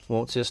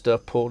 wants his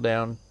stuff pulled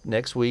down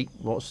next week,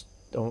 wants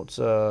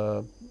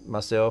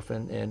myself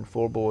and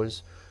 4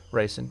 boys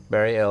racing,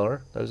 Barry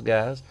Eller, those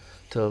guys,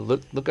 to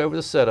look over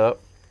the setup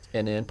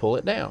and then pull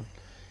it down.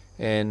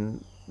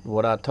 And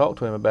what I talked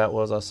to him about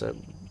was, I said,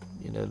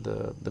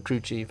 the crew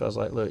chief, I was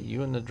like, "Look,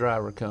 you and the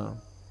driver come.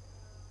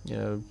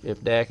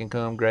 If Dad can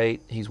come,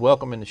 great. He's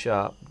welcome in the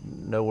shop,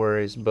 no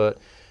worries. But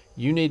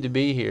you need to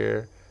be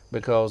here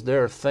because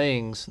there are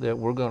things that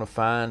we're going to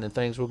find and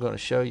things we're going to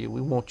show you.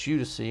 We want you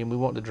to see and we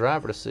want the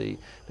driver to see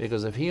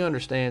because if he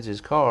understands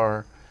his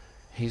car,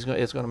 it's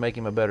going to make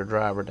him a better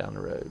driver down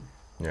the road."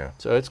 Yeah.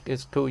 So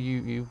it's cool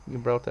you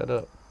brought that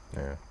up.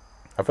 Yeah.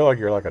 I feel like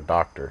you're like a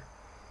doctor.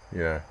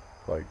 Yeah.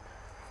 Like,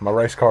 my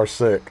race car's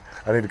sick.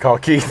 I need to call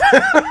Keith.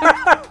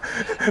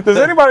 Does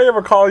anybody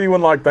ever call you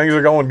when like things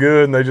are going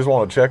good and they just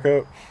want a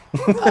checkup?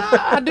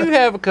 I do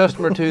have a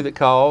customer or two that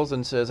calls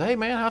and says, "Hey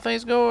man, how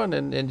things going?"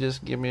 and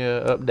just give me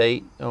an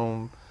update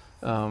on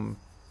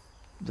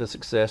the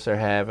success they're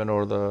having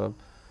or the,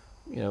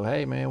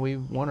 "Hey man, we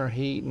won our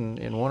heat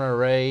and won our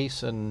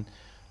race," and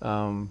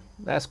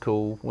that's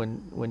cool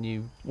when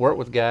you work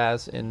with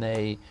guys and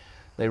they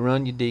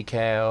run your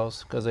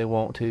decals because they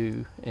want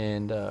to,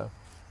 and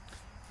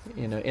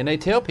and they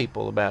tell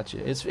people about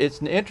you.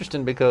 It's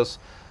interesting because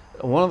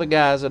one of the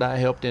guys that I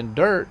helped in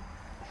dirt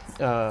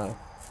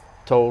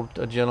told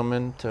a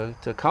gentleman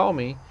to call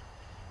me,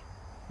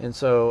 and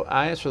so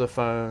I answer the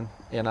phone,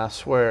 and I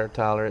swear,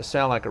 Tyler, it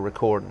sounded like a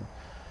recording.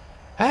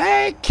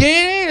 "Hey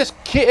Kenny,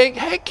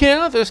 hey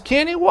Kenneth, it's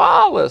Kenny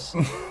Wallace."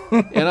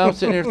 And I'm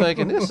sitting here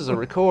thinking, this is a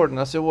recording.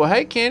 I said, "Well,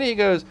 hey Kenny." He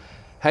goes,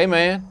 "Hey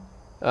man,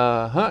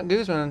 Hunt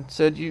Guzman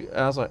said you."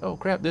 I was like, "Oh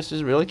crap, this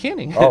is really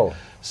Kenny." Oh.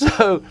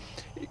 So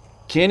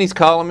Kenny's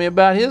calling me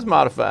about his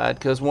modified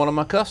because one of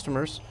my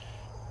customers,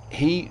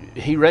 he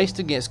raced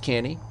against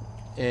Kenny,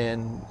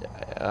 and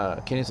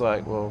Kenny's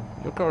like, "Well,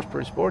 your car's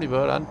pretty sporty,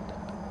 bud.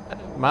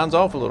 Mine's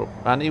off a little.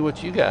 I need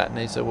what you got." And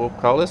he said, "Well,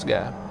 call this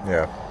guy."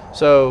 Yeah.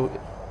 So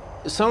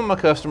some of my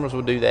customers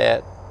will do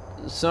that.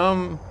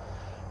 Some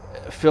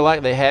feel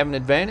like they have an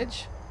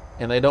advantage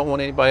and they don't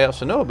want anybody else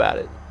to know about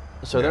it.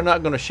 So they're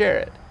not going to share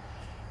it.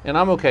 And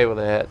I'm okay with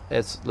that.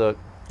 Look.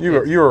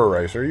 You're a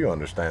racer. You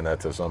understand that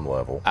to some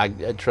level.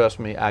 Trust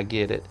me, I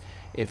get it.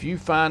 If you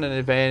find an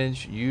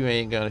advantage, you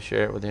ain't going to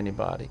share it with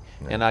anybody.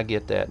 Yeah. And I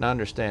get that and I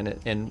understand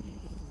it. And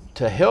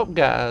to help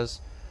guys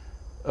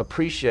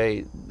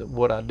appreciate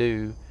what I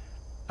do,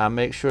 I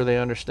make sure they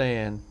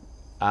understand.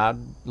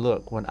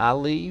 Look, when I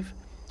leave,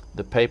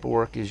 the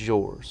paperwork is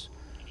yours.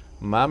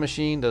 My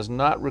machine does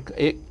not.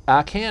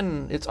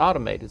 It's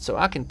automated, so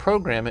I can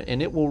program it,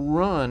 and it will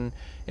run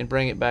and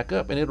bring it back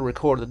up, and it'll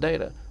record the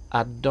data.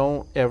 I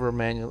don't ever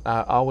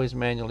I always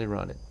manually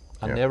run it.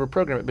 I never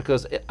program it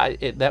because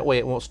that way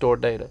it won't store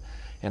data.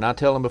 And I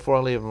tell them before I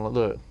leave,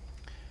 look,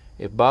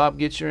 if Bob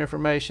gets your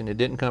information, it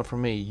didn't come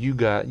from me. You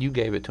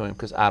gave it to him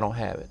because I don't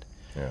have it.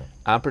 Yeah.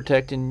 I'm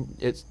protecting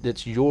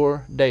it's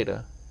your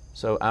data,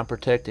 so I'm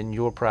protecting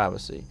your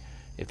privacy.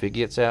 If it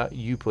gets out,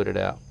 you put it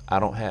out. I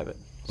don't have it.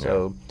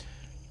 So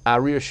I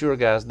reassure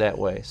guys that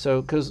way.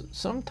 So because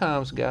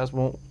sometimes guys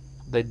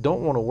they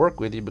don't want to work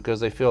with you because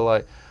they feel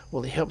like,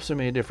 well, he helps so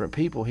many different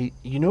people. He's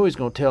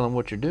going to tell them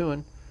what you're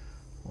doing.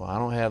 Well, I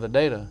don't have the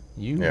data.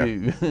 You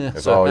do.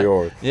 It's all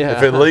yours. Yeah.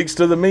 If it leaks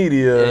to the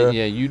media.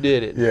 Yeah, you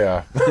did it.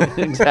 Yeah.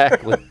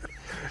 Exactly.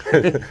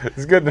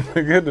 It's good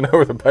to know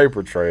where the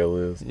paper trail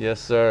is. Yes,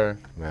 sir.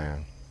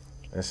 Man,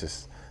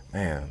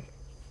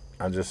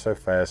 I'm just so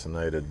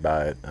fascinated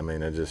by it. I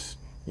mean, it just,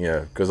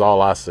 because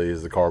all I see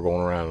is the car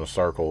going around in a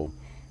circle,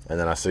 and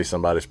then I see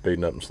somebody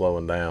speeding up and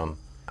slowing down.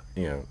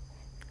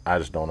 I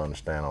just don't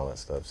understand all that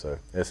stuff. So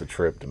it's a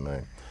trip to me.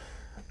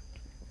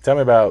 Tell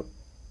me about,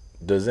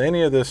 does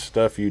any of this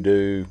stuff you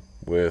do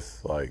with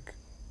like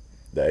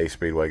the A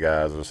Speedway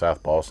guys or the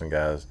South Boston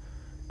guys,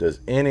 does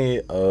any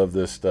of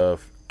this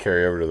stuff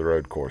carry over to the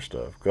road course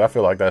stuff? Because I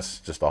feel like that's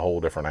just a whole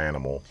different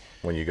animal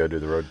when you go do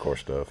the road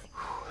course stuff.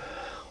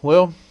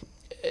 Well,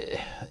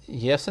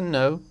 yes and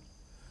no.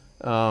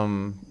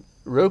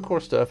 Road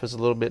course stuff is a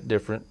little bit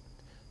different.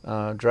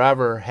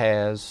 Driver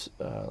has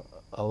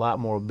a lot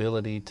more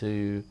ability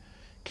to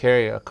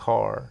carry a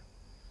car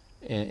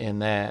in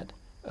that,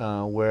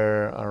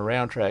 where a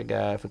round track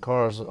guy, if a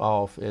car's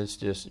off,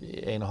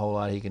 ain't a whole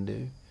lot he can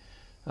do.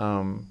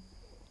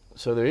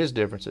 So there is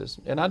differences.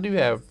 And I do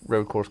have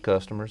road course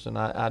customers, and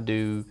I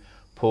do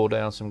pull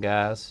down some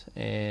guys,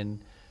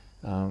 and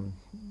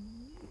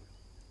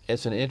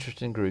it's an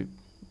interesting group.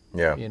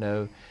 Yeah.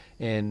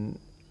 And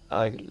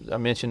I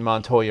mentioned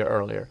Montoya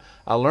earlier.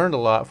 I learned a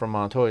lot from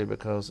Montoya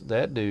because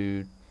that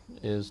dude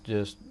is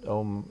just,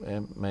 oh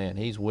man,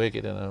 he's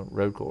wicked in a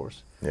road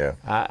course. Yeah.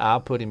 I'll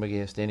put him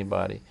against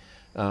anybody.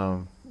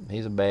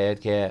 He's a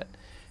bad cat.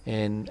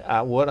 And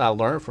what I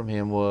learned from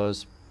him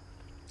was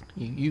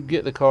you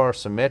get the car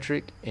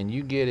symmetric and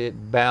you get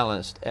it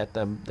balanced at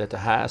the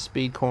highest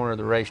speed corner of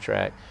the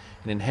racetrack,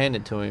 and then hand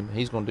it to him,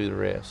 he's going to do the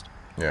rest.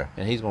 Yeah.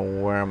 And he's going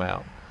to wear them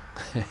out.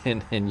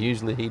 and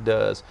usually he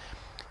does.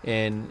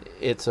 And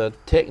it's a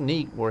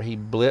technique where he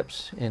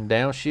blips and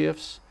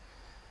downshifts.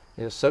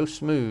 It's so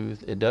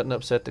smooth, it doesn't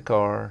upset the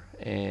car,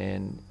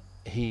 and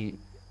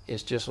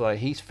it's just like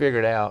he's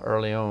figured out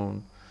early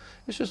on.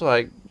 It's just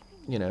like,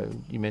 you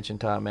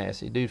mentioned Todd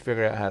Massey. Dude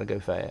figured out how to go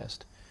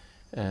fast.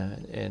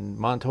 And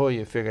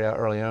Montoya figured out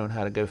early on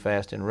how to go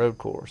fast in road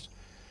course.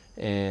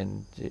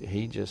 And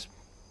he's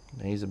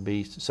a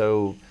beast.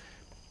 So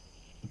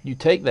you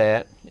take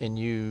that and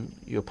you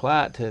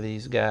apply it to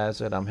these guys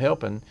that I'm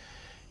helping,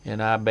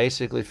 and I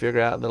basically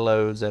figure out the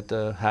loads at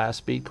the high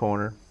speed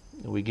corner.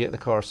 We get the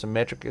car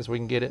symmetric as we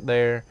can get it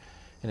there,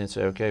 and it's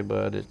okay,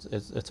 bud.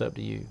 It's up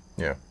to you.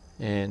 Yeah.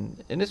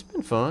 And it's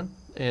been fun.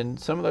 And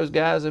some of those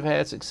guys have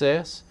had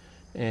success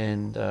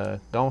and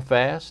gone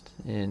fast,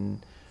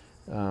 and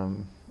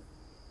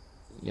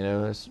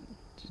it's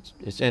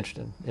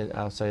interesting.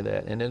 I'll say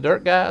that. And the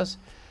dirt guys,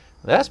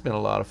 that's been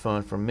a lot of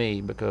fun for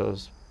me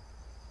because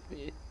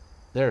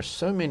there are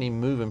so many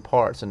moving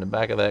parts in the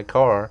back of that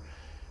car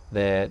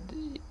that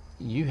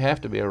you have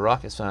to be a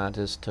rocket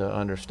scientist to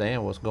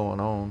understand what's going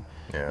on.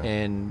 Yeah.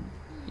 And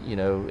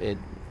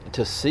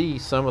to see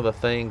some of the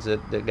things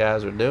that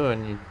guys are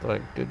doing, you're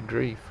like, good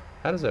grief,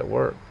 how does that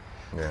work?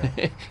 Yeah.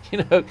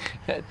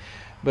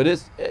 But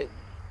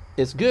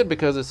it's good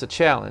because it's a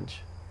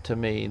challenge to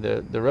me.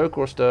 The road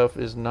course stuff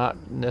is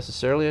not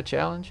necessarily a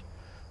challenge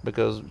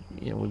because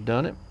we've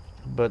done it,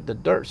 but the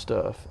dirt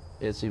stuff,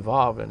 it's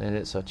evolving and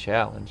it's a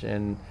challenge,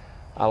 and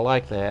I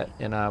like that,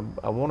 and I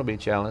want to be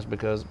challenged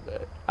because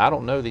I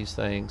don't know these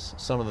things.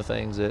 Some of the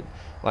things that,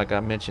 like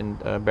I mentioned,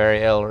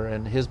 Barry Eller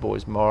and his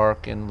boys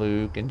Mark and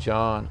Luke and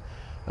John,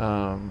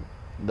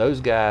 those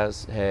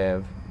guys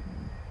have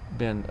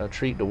been a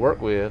treat to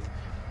work with,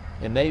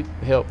 and they've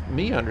helped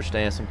me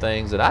understand some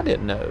things that I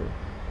didn't know.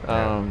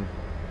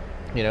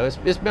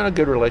 It's been a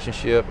good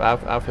relationship.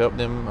 I've helped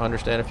them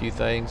understand a few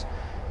things,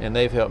 and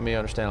they've helped me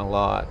understand a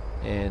lot,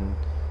 and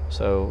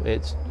so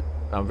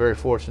I'm very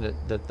fortunate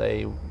that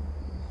they'll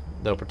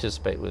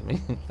participate with me.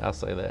 I'll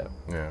say that.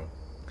 Yeah.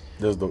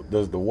 Does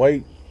the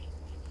weight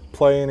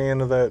play any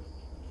into that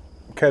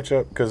catch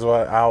up? Because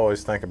what I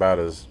always think about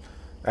is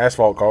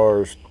asphalt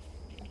cars,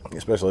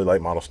 especially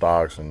late model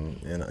stocks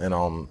and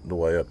on the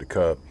way up to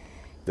Cup,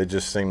 they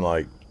just seem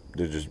like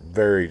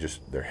they're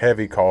they're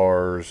heavy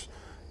cars.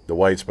 The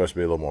weight's supposed to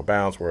be a little more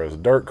balanced, whereas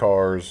dirt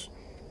cars,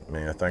 I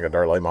mean, I think a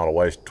dirt late model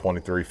weighs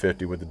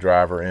 2350 with the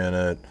driver in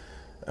it.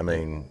 I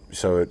mean,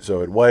 so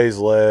it weighs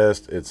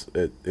less.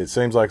 It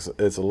seems like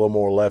it's a little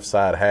more left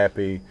side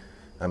happy.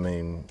 I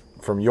mean,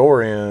 from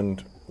your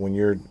end, when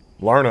you're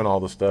learning all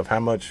this stuff, how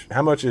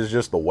much is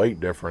just the weight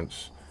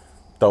difference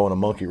throwing a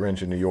monkey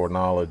wrench into your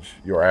knowledge,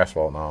 your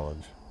asphalt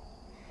knowledge?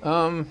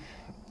 Or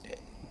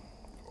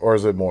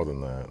is it more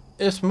than that?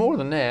 It's more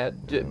than that,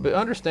 but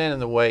understanding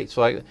the weights,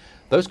 like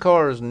those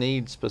cars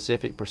need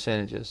specific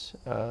percentages.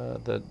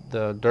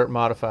 The dirt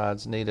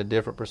modifieds need a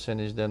different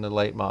percentage than the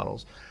late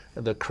models.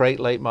 The crate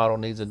late model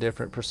needs a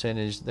different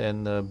percentage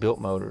than the built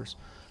motors.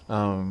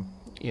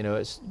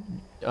 It's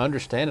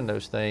understanding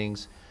those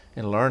things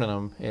and learning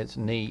them. It's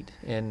neat.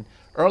 And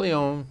early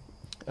on,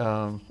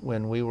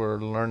 when we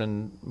were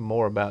learning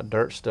more about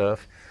dirt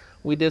stuff,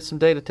 we did some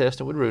data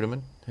testing with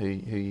Ruderman, who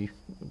you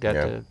got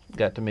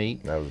to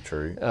meet. That was a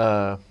treat.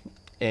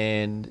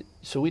 And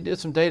so we did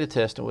some data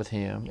testing with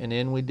him, and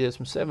then we did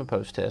some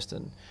 7-post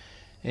testing,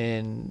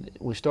 and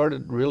we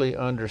started really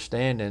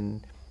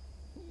understanding,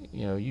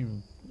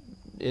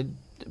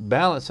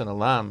 balance and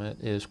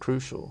alignment is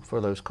crucial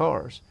for those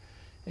cars,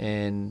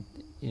 and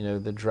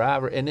the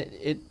driver, and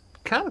it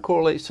kind of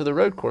correlates to the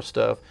road course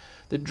stuff.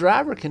 The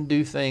driver can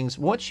do things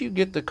once you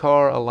get the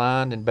car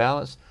aligned and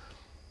balanced.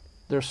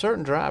 There are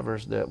certain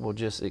drivers that will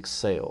just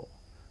excel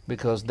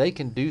because they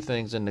can do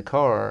things in the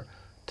car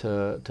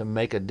to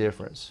make a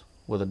difference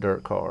with a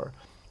dirt car,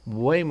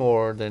 way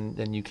more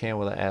than you can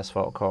with an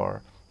asphalt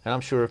car. And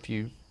I'm sure if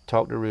you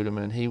talk to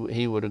Ruderman,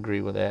 he would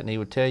agree with that, and he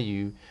would tell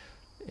you,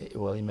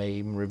 well, he may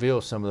even reveal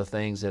some of the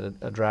things that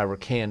a driver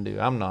can do.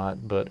 I'm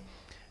not, but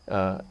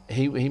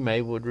he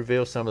would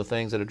reveal some of the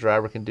things that a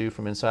driver can do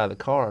from inside the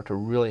car to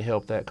really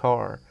help that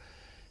car.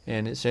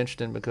 And it's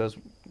interesting because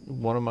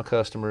one of my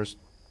customers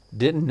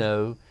didn't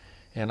know,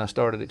 and I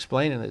started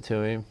explaining it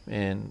to him,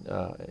 and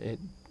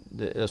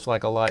it's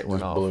like a light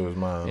went off. Blew his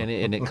mind.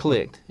 And it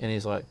clicked, and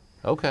he's like,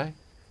 okay,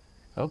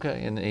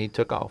 and he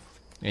took off.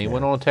 And he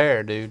went on a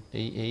tear, dude.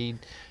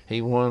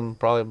 He won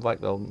probably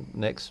like the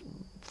next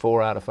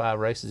 4 out of 5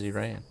 races he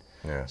ran.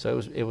 Yeah.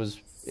 So it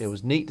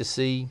was neat to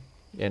see,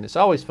 and it's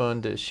always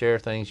fun to share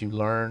things you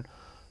learn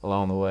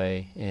along the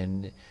way.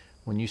 And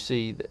when you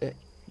see,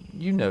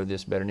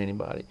 this better than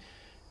anybody,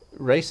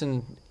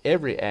 racing,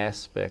 every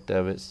aspect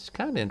of it's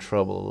kind of in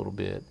trouble a little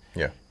bit.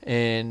 Yeah.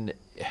 And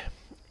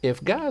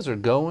if guys are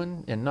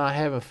going and not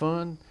having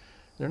fun,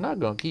 they're not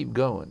going to keep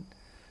going.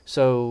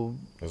 So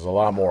there's a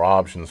lot more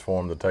options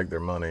for them to take their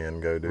money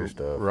and go do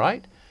stuff.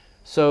 Right.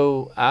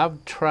 So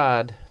I've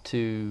tried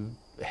to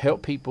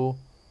help people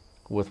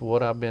with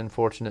what I've been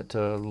fortunate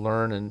to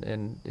learn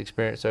and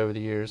experience over the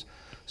years.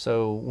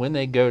 So when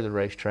they go to the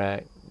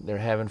racetrack, they're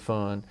having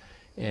fun.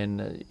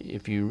 And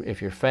if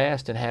you're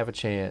fast and have a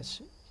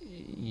chance,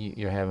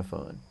 you're having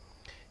fun.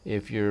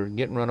 If you're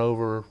getting run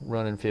over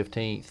running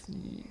 15th,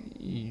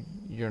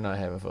 you're not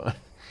having fun.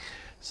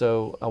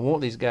 So I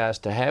want these guys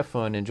to have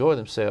fun, enjoy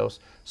themselves,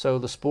 so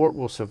the sport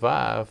will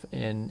survive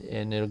and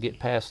it'll get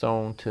passed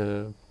on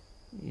to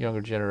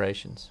younger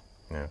generations.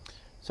 Yeah.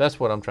 So that's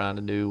what I'm trying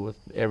to do with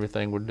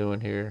everything we're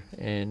doing here.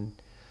 And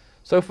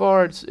so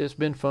far it's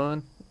been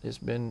fun. It's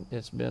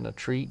been a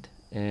treat,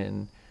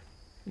 and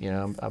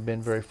I've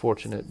been very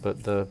fortunate.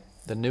 But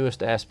the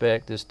newest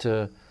aspect is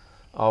to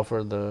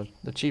offer the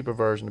cheaper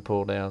version of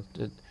pull down.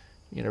 It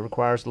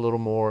requires a little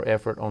more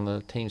effort on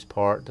the team's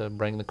part to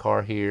bring the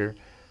car here.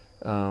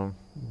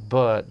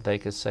 But they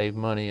could save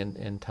money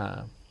and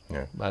time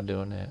by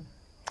doing that.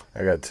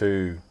 I got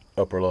 2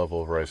 upper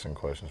level of racing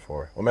questions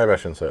for you. Well, maybe I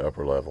shouldn't say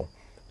upper level,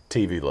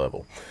 TV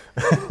level.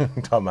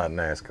 Talking about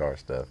NASCAR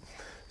stuff.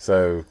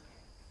 So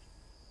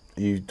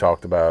you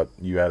talked about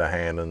you had a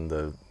hand in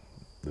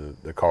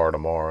the car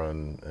tomorrow,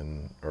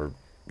 or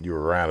you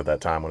were around at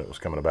that time when it was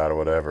coming about or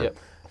whatever. Yep.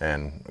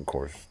 And of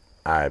course,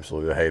 I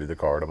absolutely hated the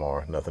car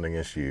tomorrow. Nothing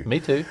against you. Me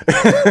too.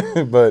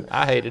 But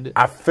I hated it.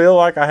 I feel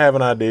like I have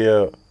an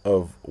idea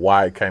of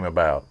why it came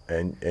about,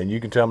 and you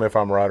can tell me if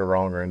I'm right or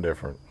wrong or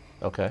indifferent.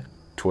 Okay.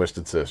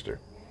 Twisted Sister.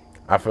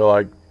 I feel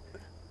like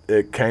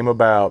it came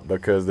about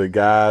because the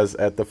guys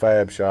at the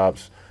fab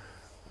shops,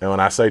 and when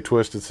I say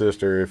Twisted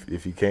Sister,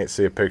 if you can't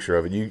see a picture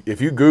of it,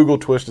 if you Google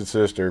Twisted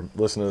Sister,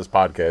 listen to this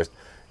podcast,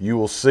 you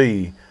will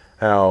see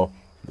how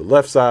the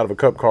left side of a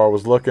Cup car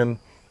was looking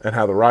and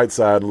how the right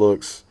side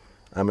looks.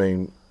 I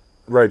mean,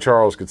 Ray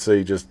Charles could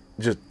see just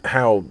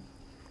how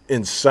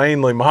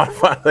insanely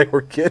modified they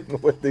were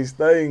getting with these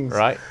things.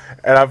 Right.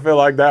 And I feel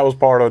like that was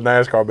part of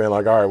NASCAR being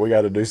like, all right, we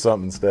got to do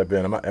something and step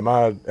in. Am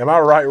I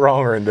right,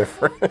 wrong, or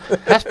indifferent?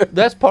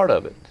 That's part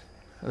of it.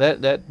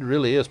 That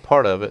really is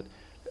part of it.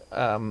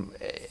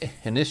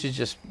 And this is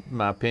just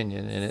my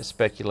opinion, and it's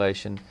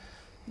speculation.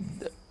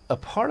 A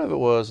part of it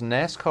was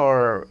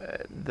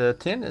NASCAR, the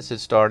attendance had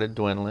started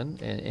dwindling,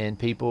 and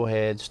people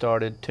had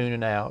started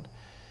tuning out.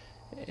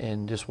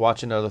 and just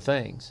watching other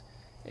things.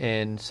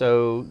 And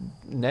so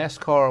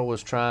NASCAR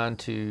was trying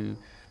to,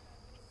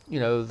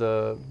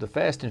 the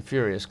Fast and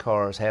Furious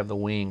cars have the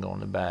wing on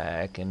the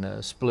back and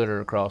the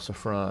splitter across the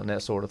front and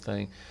that sort of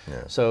thing.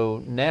 Yeah.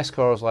 So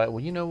NASCAR was like, well,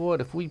 you know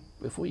what? If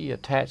we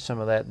attach some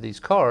of these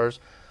cars,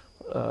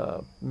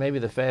 maybe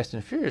the Fast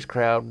and Furious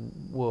crowd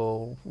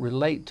will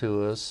relate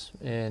to us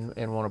and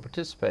want to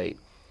participate.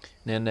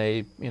 And then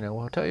they,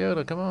 well,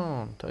 Toyota, come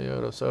on,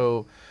 Toyota.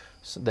 So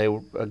they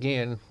were,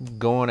 again,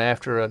 going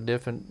after a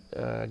different,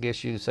 I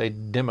guess you could say,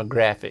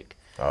 demographic.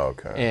 Oh,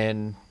 okay.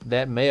 And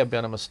that may have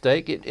been a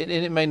mistake.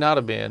 It may not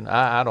have been.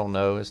 I don't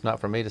know. It's not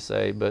for me to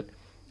say. But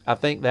I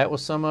think that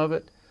was some of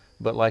it.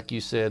 But like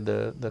you said,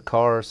 the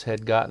cars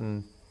had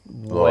gotten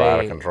way out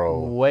of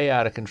control. Way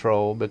out of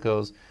control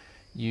because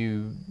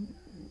into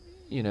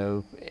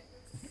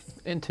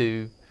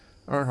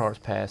Earnhardt's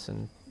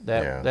passing,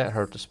 that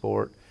hurt the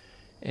sport.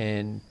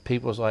 And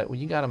people was like, well,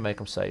 you got to make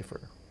them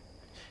safer.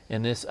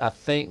 And I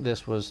think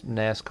this was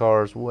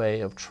NASCAR's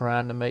way of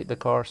trying to make the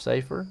car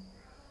safer.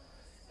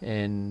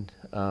 And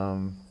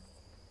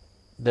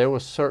there were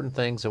certain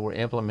things that were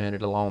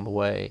implemented along the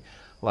way,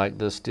 like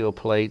the steel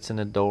plates in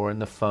the door and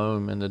the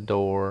foam in the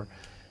door,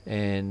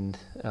 and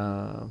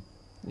I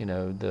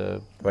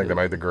think they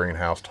made the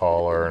greenhouse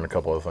taller and a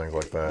couple of things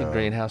like that. The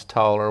greenhouse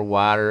taller,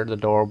 wider, the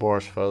door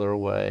bars further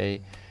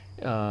away,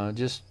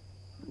 just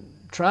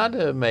trying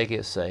to make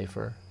it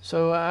safer.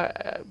 So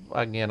I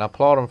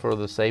applaud them for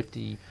the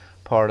safety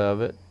part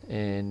of it,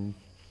 and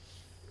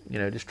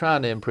just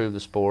trying to improve the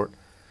sport.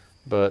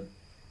 But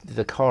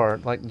the car,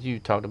 like you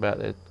talked about,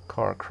 that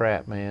car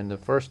crap, man. The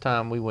first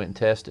time we went and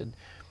tested,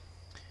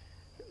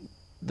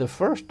 the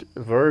first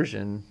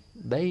version,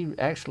 they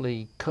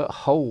actually cut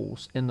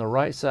holes in the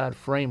right side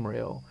frame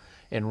rail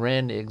and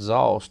ran the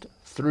exhaust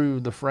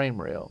through the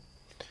frame rail.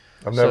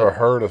 I've never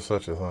heard of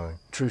such a thing.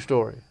 True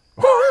story.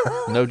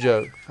 No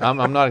joke.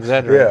 I'm not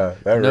exaggerating. Yeah,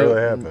 that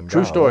really happened.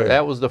 True story.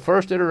 That was the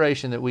first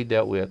iteration that we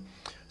dealt with.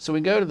 So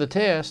we go to the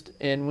test,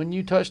 and when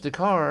you touch the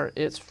car,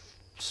 it's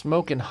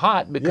smoking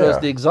hot because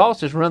the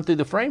exhaust is run through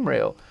the frame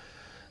rail.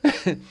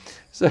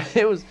 So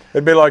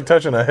it'd be like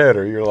touching a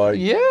header. You're like,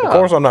 of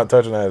course I'm not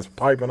touching that. It's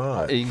piping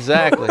hot.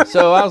 Exactly.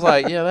 So I was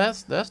like,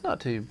 that's not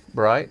too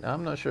bright.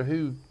 I'm not sure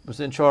who was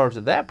in charge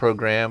of that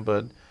program,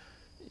 but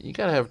you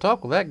got to have a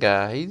talk with that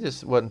guy. He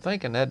just wasn't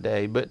thinking that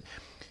day. But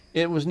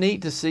it was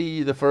neat to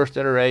see the first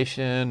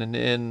iteration and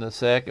then the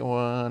second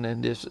one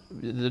and just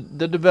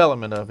the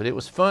development of it. It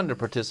was fun to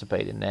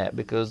participate in that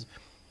because,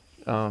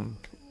 like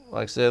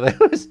I said,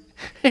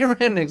 they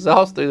ran the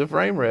exhaust through the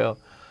frame rail.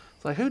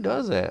 It's like, who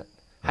does that?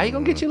 How you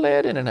gonna get your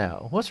lead in and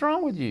out? What's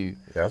wrong with you?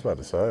 Yeah, I was about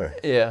to say.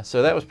 Yeah,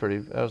 so that was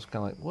kind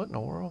of like, what in the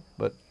world?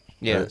 But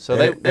yeah, so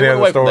they went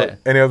away from that.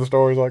 Any other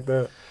stories like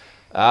that?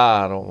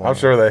 I don't want. I'm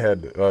sure they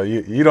had.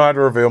 You don't have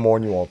to reveal more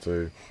than you want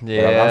to.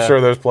 Yeah, I'm sure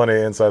there's plenty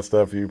of inside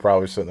stuff. You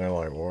probably sitting there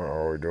like, what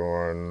are we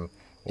doing?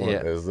 What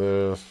is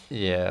this?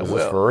 Yeah, is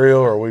this for real,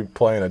 or are we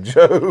playing a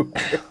joke?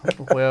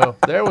 Well,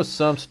 there was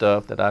some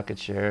stuff that I could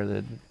share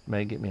that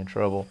may get me in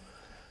trouble.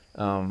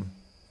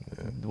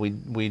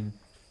 We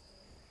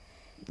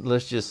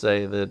let's just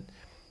say that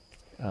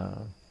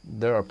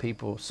there are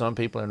some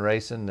people in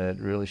racing that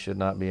really should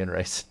not be in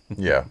racing.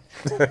 Yeah.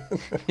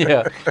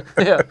 yeah.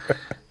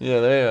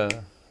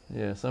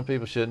 Some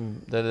people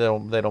shouldn't. They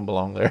don't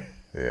belong there.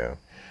 Yeah.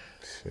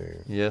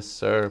 Shoot. Yes,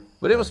 sir.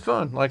 But it was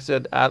fun. Like I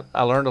said,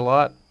 I learned a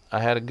lot. I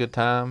had a good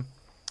time,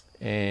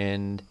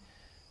 and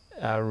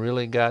I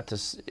really got to.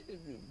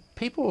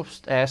 People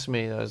asked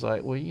me. I was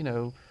like,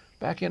 well,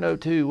 back in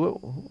 2002,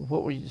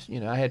 what were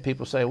you? I had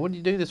people say, what did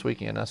you do this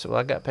weekend? I said, well,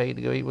 I got paid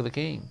to go eat with the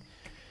king.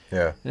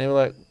 Yeah. And they were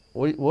like,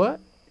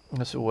 what? And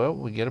I said, well,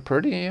 we get a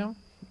per diem.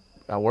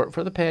 I work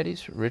for the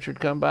Petties.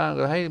 Richard come by and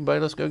go, hey, buddy,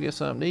 let's go get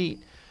something to eat.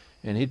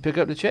 And he'd pick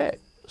up the check.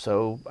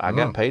 So I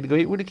got paid to go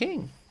eat with the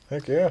king.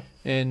 Heck yeah.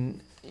 And,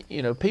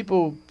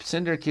 people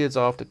send their kids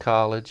off to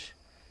college,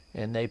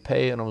 and they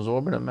pay an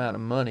absorbent amount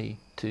of money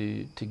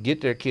to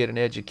get their kid an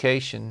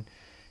education,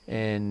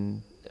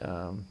 and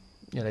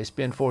they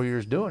spend 4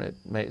 years doing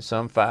it.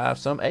 Some 5,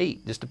 some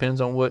 8. Just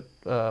depends on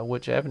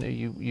which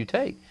avenue you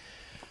take.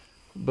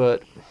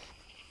 But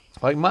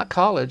like my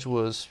college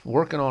was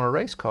working on a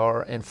race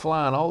car and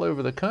flying all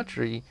over the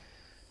country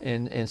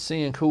and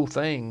seeing cool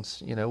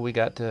things. We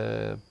got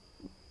to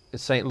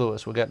St.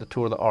 Louis. We got to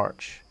tour the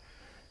Arch.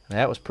 And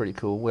that was pretty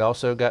cool. We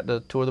also got to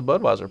tour the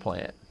Budweiser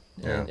plant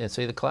and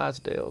see the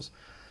Clydesdales.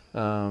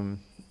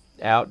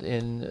 Out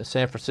in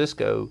San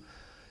Francisco,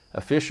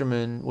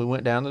 we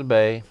went down to the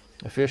bay.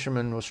 A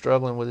fisherman was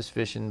struggling with his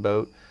fishing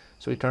boat,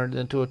 so he turned it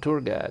into a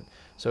tour guide.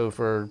 So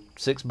for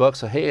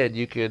 $6 a head,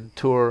 you could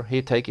tour.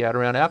 He'd take you out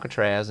around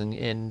Alcatraz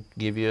and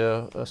give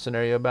you a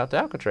scenario about the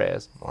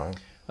Alcatraz.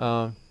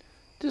 Wow.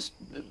 Just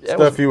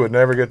stuff you would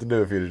never get to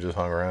do if you'd have just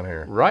hung around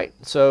here. Right.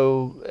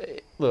 So,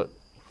 look,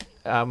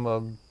 I'm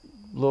a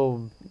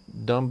little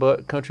dumb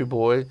butt country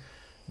boy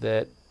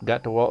that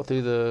got to walk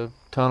through the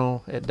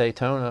tunnel at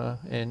Daytona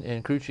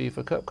and crew chief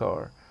a cup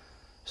car.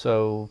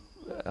 So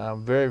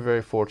I'm very,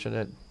 very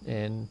fortunate,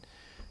 and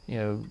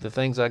the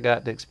things I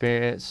got to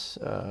experience,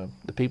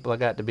 the people I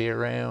got to be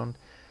around,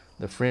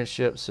 the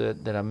friendships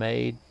that I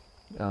made,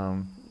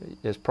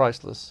 is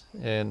priceless.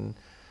 And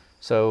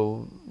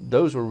so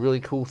those were really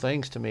cool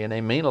things to me, and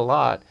they mean a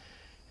lot.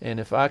 And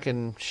if I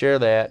can share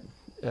that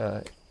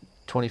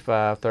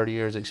 25, 30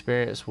 years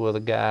experience with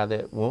a guy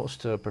that wants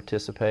to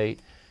participate,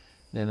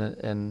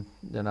 then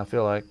I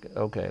feel like,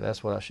 okay,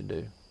 that's what I should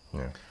do.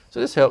 Yeah. So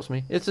this helps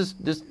me. It's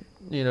just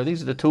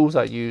these are the tools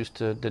I use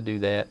to do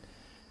that,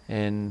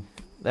 and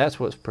that's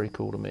what's pretty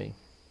cool to me.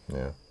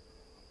 Yeah.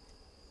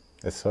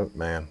 It's so,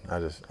 man,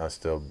 I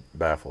still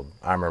baffled.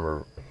 I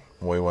remember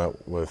when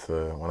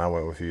I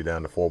went with you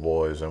down to Four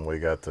Boys, and we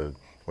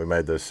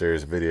made those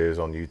series of videos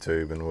on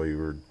YouTube, and we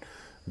were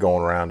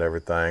going around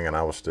everything, and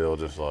I was still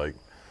just like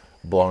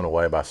blown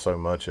away by so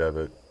much of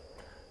it.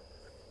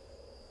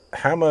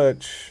 How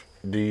much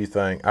do you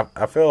think,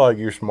 I feel like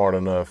you're smart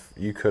enough,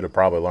 you could have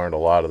probably learned a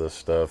lot of this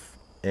stuff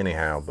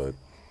anyhow, but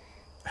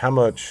how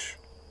much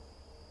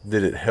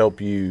did it help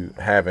you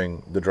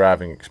having the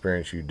driving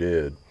experience you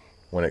did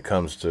when it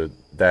comes to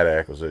data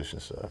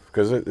acquisition stuff?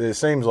 Because it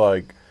seems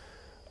like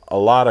a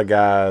lot of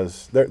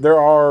guys, there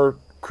are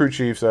crew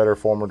chiefs that are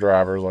former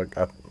drivers, like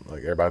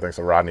everybody thinks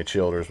of Rodney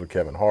Childers with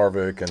Kevin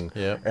Harvick,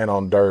 and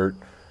on dirt,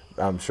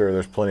 I'm sure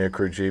there's plenty of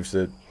crew chiefs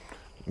that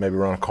maybe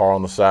run a car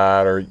on the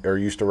side or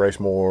used to race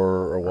more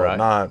or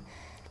whatnot. Right.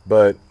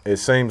 But it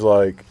seems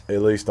like,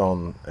 at least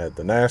at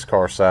the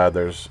NASCAR side,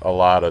 there's a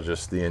lot of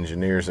just the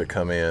engineers that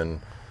come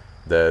in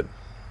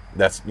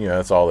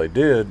that's all they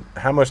did.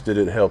 How much did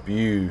it help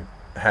you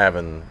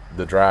having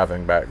the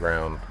driving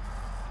background,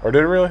 or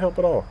did it really help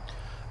at all?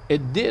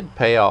 It did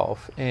pay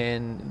off,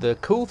 and the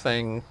cool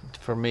thing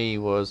for me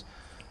was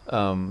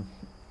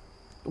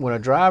when a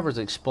driver's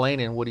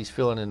explaining what he's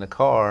feeling in the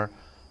car,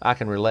 I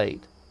can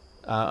relate.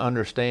 I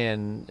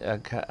understand.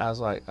 I was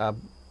like,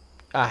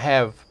 I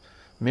have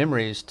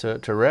memories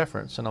to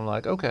reference, and I'm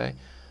like, okay,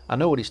 I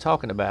know what he's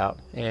talking about,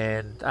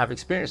 and I've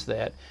experienced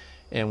that.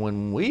 And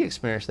when we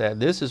experienced that,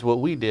 this is what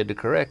we did to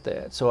correct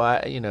that. So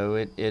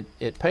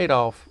it paid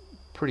off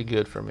pretty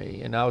good for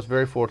me, and I was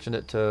very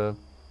fortunate to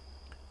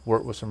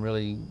work with some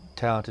really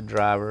talented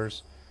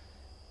drivers,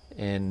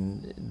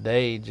 and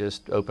they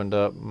just opened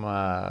up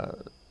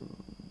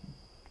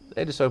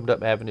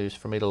avenues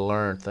for me to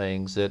learn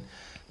things that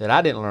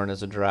I didn't learn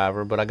as a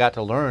driver, but I got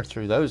to learn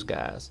through those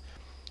guys.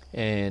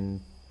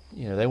 And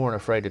they weren't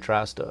afraid to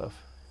try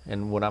stuff.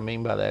 And what I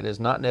mean by that is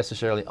not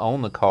necessarily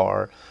on the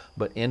car,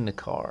 but in the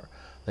car.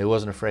 They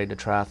wasn't afraid to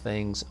try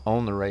things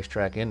on the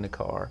racetrack in the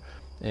car.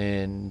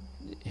 And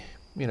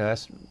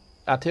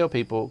I tell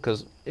people,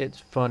 because it's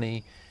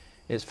funny,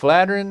 it's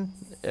flattering,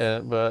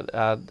 but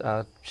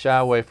I shy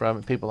away from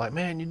it. People are like,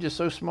 man, you're just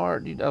so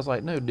smart. I was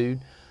like, no,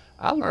 dude,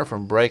 I learned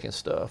from breaking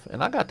stuff,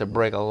 and I got to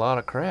break a lot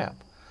of crap.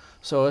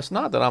 So it's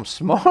not that I'm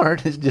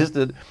smart, it's just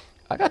that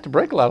I got to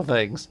break a lot of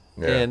things.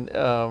 Yeah.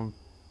 And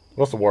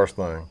what's the worst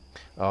thing?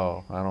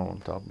 Oh, I don't want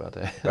to talk about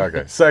that.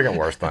 Okay, second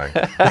worst thing.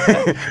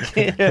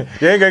 You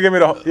ain't gonna give me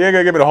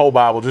the whole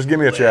Bible. Just give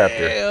me a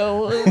chapter.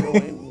 Well,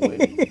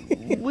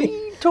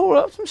 we tore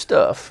up some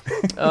stuff.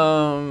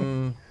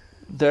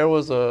 There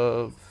was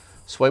a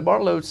sway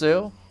bar load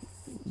cell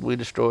we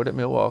destroyed at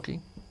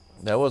Milwaukee.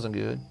 That wasn't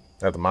good.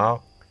 At the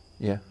mile?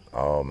 Yeah.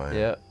 Oh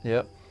man.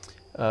 Yep.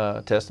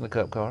 Testing the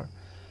Cup car.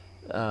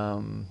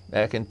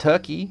 At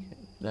Kentucky,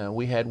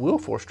 we had wheel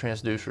force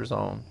transducers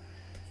on.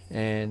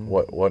 And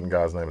what in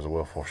God's name is a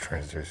wheel force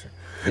transducer?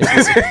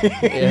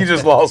 Yeah. You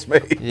just lost me.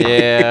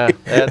 Yeah,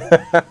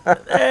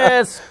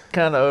 that's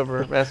kind of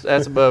over.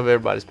 That's above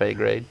everybody's pay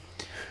grade.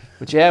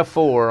 But you have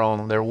 4 on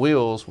them. They're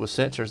wheels with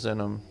sensors in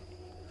them,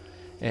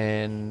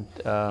 and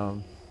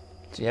so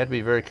you have to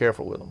be very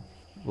careful with them.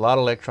 A lot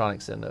of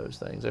electronics in those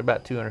things. They're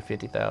about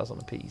 $250,000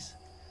 a piece.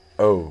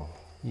 Oh.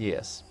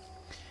 Yes.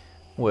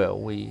 Well,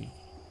 we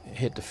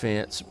hit the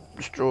fence,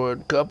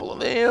 destroyed a couple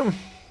of them.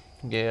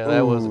 Yeah,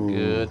 that wasn't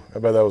good. I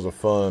bet that was a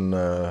fun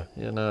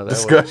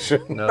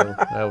discussion. No,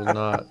 that was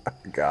not.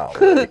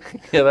 Golly.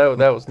 Yeah,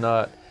 that was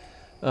not.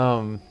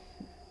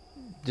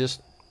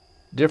 Just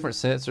different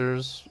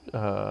sensors,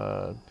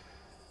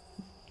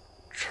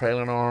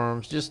 trailing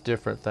arms, just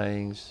different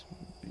things.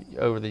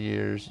 Over the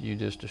years, you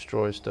just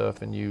destroy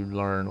stuff, and you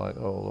learn like,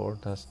 oh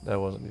Lord, that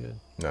wasn't good.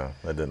 No,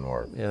 that didn't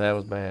work. Yeah, that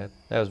was bad.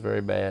 That was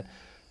very bad.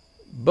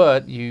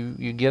 But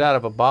you get out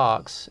of a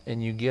box,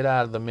 and you get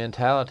out of the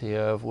mentality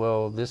of,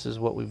 well, this is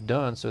what we've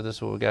done, so this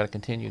is what we've got to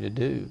continue to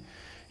do.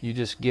 You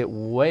just get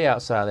way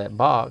outside that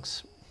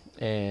box,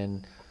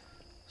 and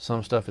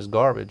some stuff is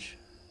garbage.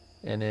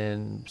 And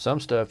then some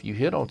stuff, you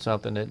hit on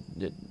something that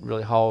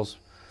really hauls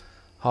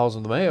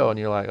in the mail, and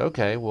you're like,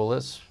 okay, well,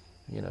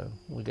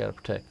 we got to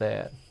protect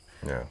that.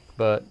 Yeah.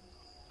 But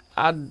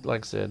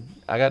like I said,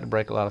 I got to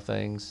break a lot of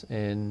things,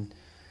 and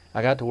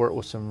I got to work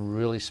with some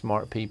really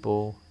smart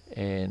people,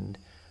 and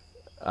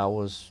I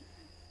was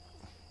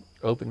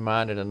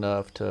open-minded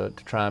enough to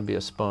try and be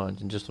a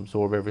sponge and just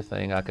absorb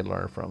everything I could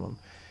learn from them.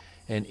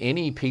 And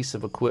any piece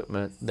of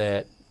equipment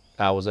that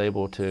I was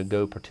able to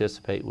go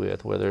participate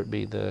with, whether it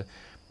be the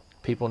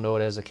People know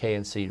it as a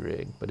K&C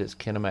rig, but it's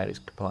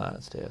kinematics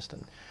compliance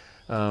testing.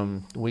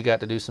 We got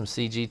to do some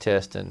CG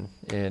testing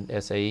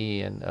in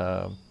SAE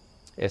and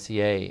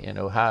SEA in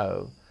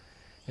Ohio,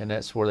 and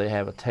that's where they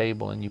have a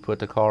table and you put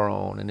the car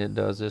on and it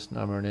does this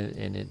number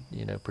and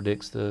it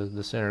predicts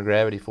the center of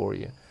gravity for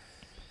you.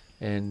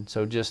 And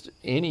so just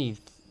any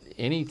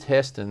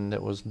testing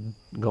that was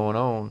going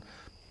on,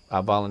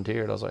 I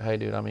volunteered. I was like, hey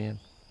dude, I'm in.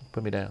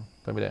 Put me down.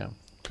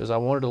 Because I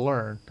wanted to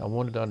learn. I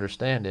wanted to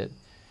understand it.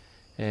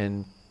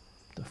 And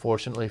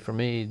fortunately for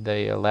me,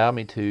 they allowed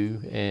me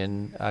to,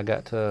 and I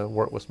got to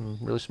work with some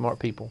really smart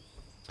people.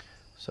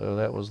 So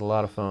that was a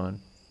lot of fun.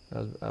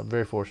 I'm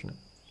very fortunate.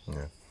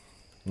 Yeah.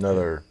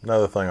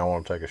 Another thing I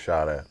want to take a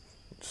shot at.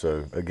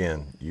 So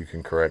again, you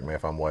can correct me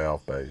if I'm way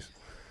off base.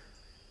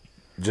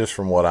 Just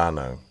from what I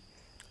know,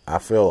 I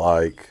feel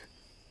like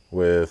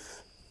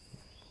with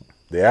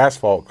the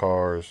asphalt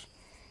cars,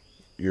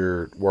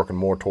 you're working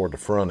more toward the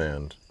front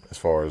end as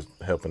far as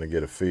helping to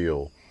get a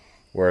feel,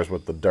 whereas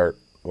with the dirt,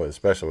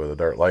 especially with a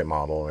dirt late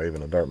model or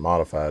even a dirt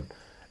modified,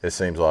 it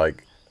seems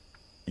like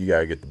you got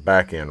to get the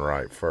back end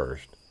right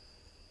first.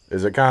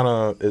 Is it kind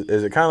of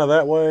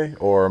that way,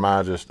 or am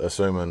I just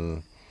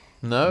assuming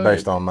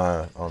based on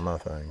my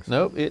things?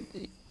 Nope,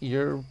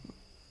 you're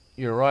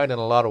right in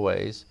a lot of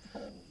ways.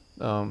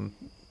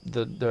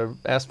 The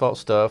asphalt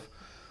stuff,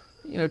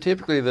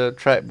 typically the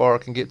track bar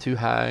can get too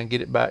high and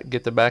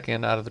get the back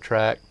end out of the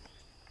track.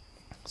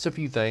 It's a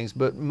few things,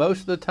 but most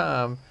of the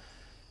time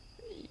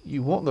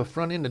you want the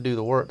front end to do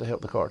the work to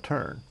help the car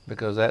turn,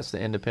 because that's the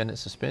independent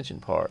suspension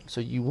part. So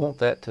you want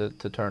that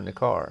to turn the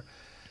car.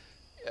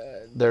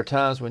 There are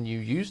times when you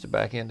use the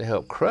back end to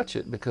help crutch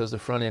it because the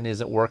front end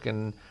isn't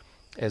working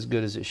as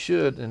good as it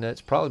should, and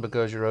that's probably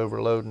because you're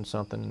overloading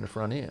something in the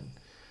front end.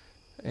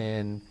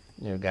 And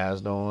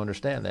guys don't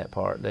understand that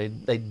part. They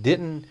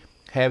didn't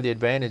have the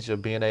advantage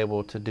of being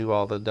able to do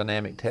all the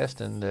dynamic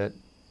testing that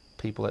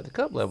people at the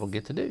cup level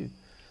get to do.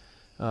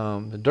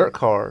 The dirt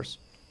cars,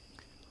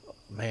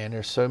 man,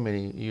 there's so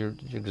many. You're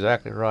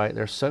exactly right.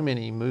 There's so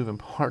many moving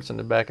parts in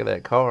the back of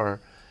that car.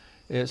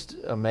 It's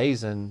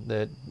amazing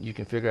that you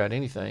can figure out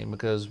anything,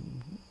 because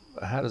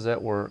how does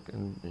that work?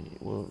 And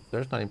well,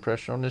 there's not any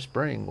pressure on this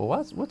spring. Well,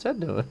 what's that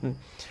doing?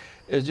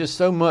 There's just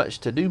so much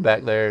to do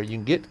back there. You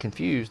can get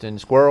confused and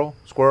squirrel.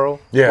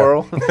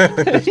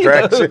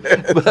 Distraction.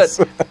 But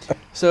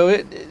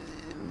so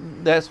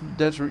that's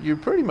you're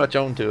pretty much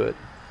onto it.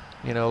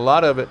 A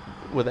lot of it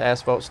with the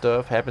asphalt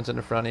stuff happens in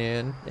the front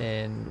end,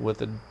 and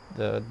with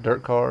the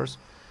dirt cars,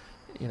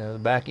 the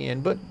back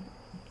end. But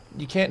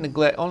you can't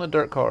neglect, on the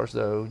dirt cars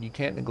though, you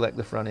can't neglect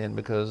the front end,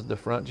 because the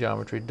front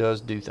geometry does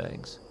do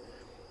things.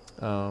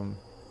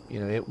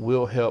 It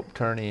will help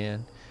turn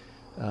in,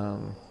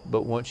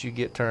 but once you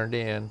get turned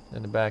in,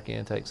 then the back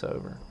end takes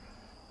over.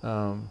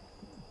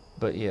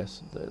 But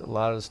yes, a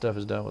lot of the stuff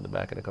is done with the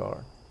back of the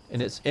car.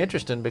 And it's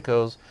interesting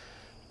because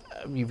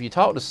if you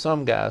talk to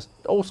some guys,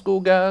 old school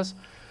guys,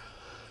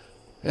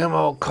 them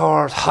old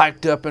cars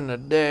hiked up in the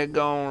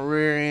daggone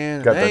rear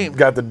end.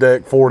 Got the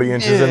deck 40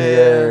 inches in the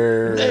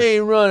air. They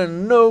ain't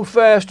running no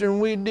faster than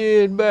we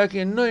did back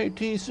in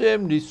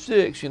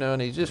 1976,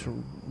 and he's just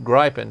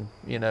griping,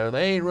 they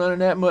ain't running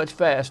that much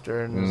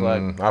faster. And it's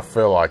like, I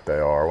feel like they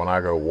are when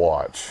I go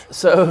watch.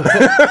 So,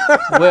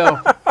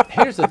 well,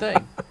 here's the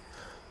thing.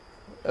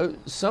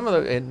 Some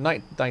of in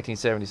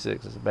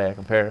 1976 is a bad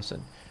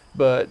comparison,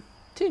 but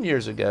 10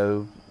 years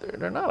ago,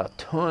 they're not a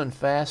ton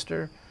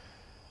faster,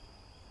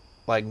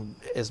 like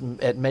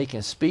at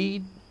making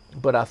speed,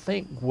 but I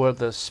think where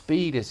the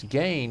speed is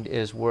gained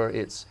is where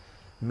it's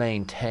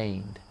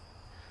maintained.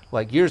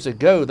 Like years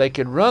ago, they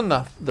could run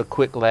the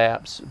quick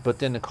laps, but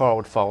then the car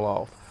would fall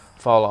off.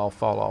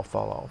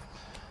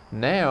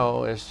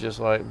 Now it's just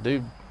like,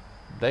 dude,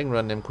 they can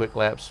run them quick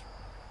laps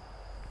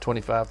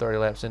 25, 30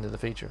 laps into the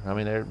feature. I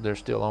mean, they're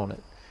still on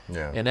it.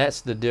 Yeah. And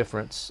that's the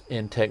difference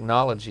in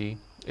technology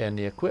and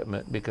the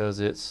equipment, because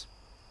it's,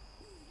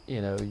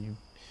 you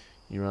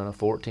run a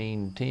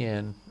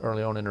 14:10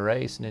 early on in the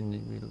race, and then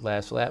your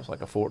last lap's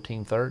like a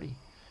 14:30.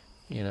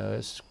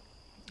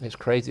 It's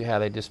crazy how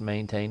they just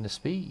maintain the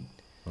speed.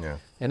 Yeah.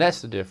 And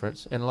that's the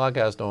difference. And a lot of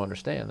guys don't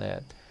understand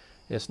that.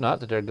 It's not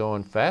that they're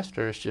going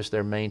faster, it's just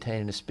they're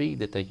maintaining the speed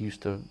that they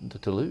used to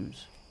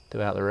lose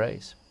throughout the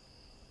race.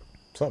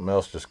 Something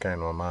else just came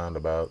to my mind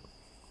about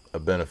a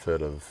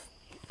benefit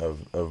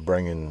of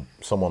bringing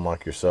someone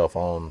like yourself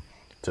on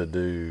to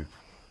do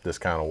this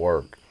kind of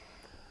work.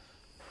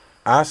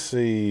 I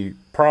see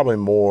probably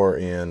more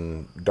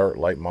in dirt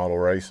late model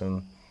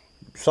racing,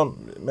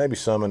 maybe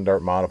some in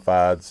dirt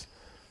modifieds,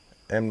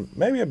 and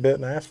maybe a bit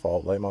in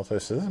asphalt late model.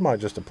 So this might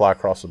just apply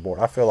across the board.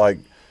 I feel like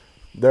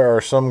there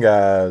are some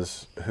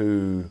guys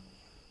who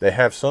they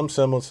have some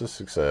semblance of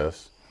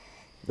success,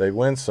 they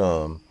win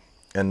some,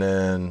 and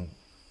then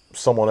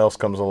someone else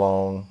comes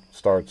along,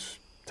 starts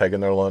taking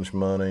their lunch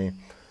money,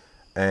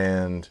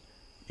 and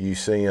you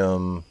see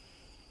them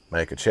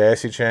make a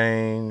chassis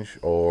change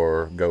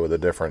or go with a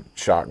different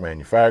shock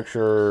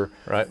manufacturer,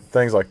 right?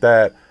 Things like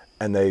that,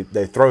 and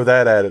they throw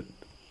that at it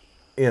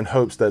in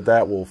hopes that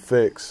that will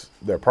fix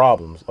their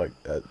problems. Like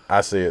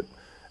I see it,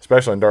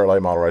 especially in dirt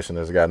late model racing.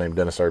 There's a guy named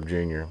Dennis Erb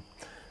Jr.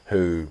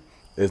 who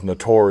is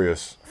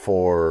notorious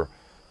for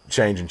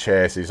changing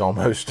chassis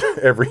almost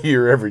every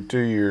year, every 2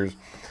 years.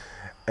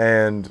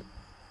 And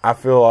I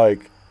feel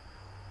like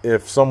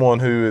if someone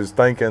who is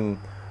thinking,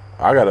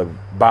 I got to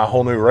buy a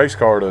whole new race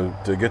car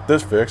to get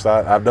this fixed,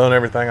 I've done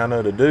everything I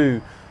know to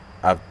do.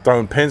 I've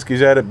thrown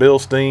Penske's at it,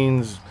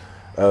 Bilsteins,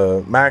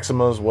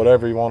 Maximas,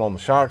 whatever you want on the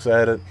shocks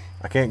at it.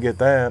 I can't get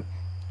that.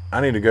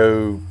 I need to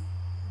go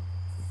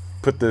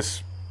put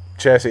this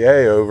chassis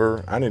A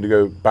over. I need to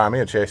go buy me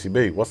a chassis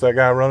B. What's that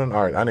guy running?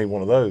 All right, I need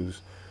one of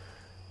those.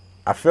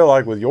 I feel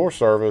like with your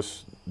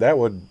service, that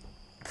would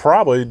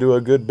probably do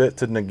a good bit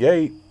to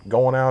negate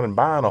going out and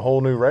buying a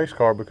whole new race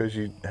car because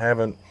you've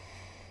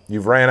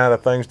ran out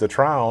of things to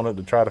try on it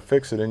to try to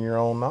fix it in your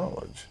own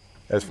knowledge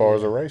as far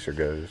as a racer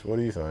goes. What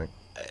do you think?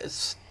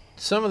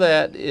 Some of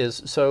that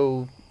is,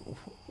 so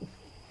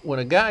when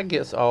a guy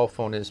gets off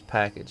on his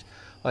package,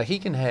 like he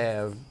can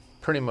have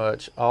pretty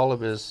much all of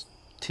his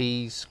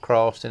T's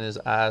crossed and his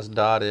I's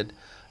dotted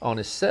on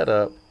his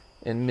setup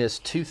and miss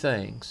two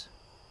things.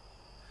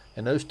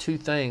 And those two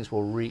things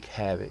will wreak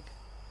havoc.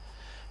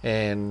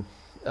 And,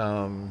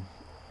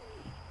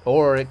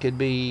 or it could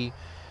be,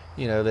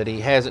 that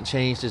he hasn't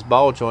changed his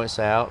ball joints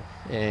out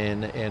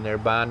and they're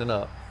binding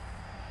up.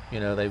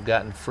 They've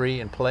gotten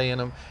free and play in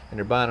them, and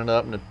they're binding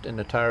up, and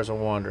the tires are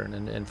wandering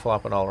and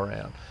flopping all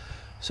around.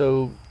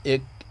 So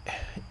it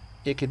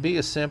could be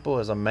as simple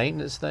as a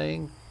maintenance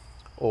thing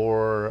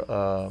or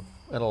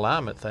an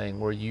alignment thing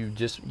where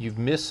you've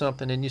missed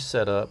something in your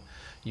setup.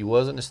 You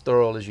wasn't as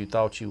thorough as you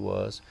thought you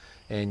was,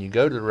 and you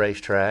go to the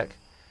racetrack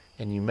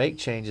and you make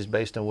changes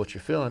based on what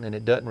you're feeling, and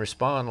it doesn't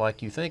respond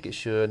like you think it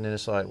should, and then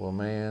it's like, well,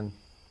 man,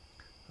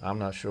 I'm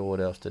not sure what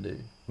else to do.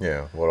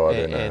 Yeah, what do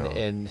I do now?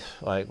 And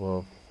like,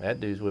 well,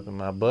 that dude's whipping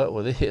my butt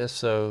with this.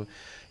 So,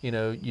 you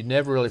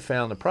never really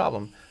found the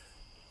problem.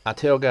 I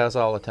tell guys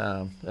all the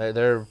time,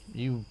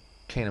 you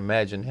can't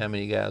imagine how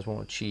many guys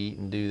want to cheat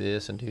and do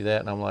this and do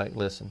that. And I'm like,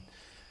 listen,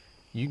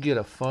 you get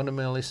a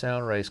fundamentally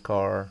sound race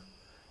car,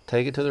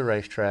 take it to the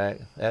racetrack,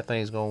 that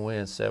thing's going to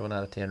win 7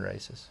 out of 10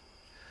 races.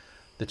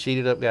 The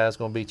cheated up guy's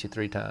going to beat you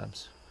 3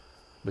 times,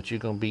 but you're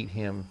going to beat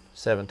him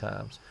 7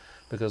 times.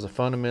 Because a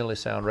fundamentally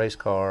sound race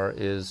car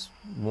is,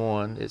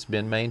 one, it's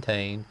been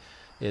maintained,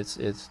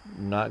 it's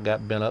not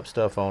got bent up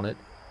stuff on it,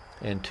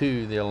 and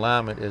 2, the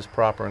alignment is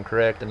proper and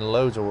correct, and the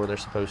loads are where they're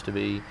supposed to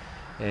be,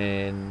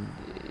 and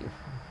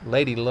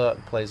lady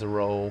luck plays a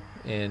role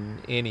in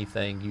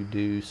anything you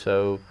do,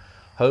 so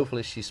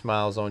hopefully she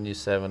smiles on you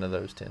 7 of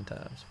those 10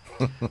 times.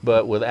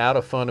 But without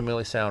a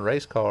fundamentally sound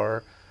race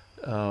car,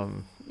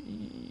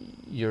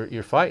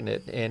 you're fighting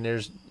it, and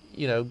there's,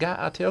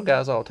 I tell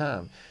guys all the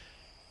time,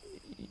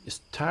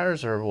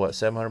 tires are what,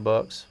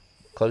 $700,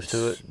 close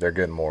to it. They're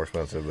getting more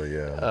expensive, but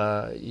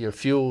yeah. Your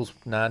fuel's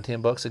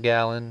 $9-10 a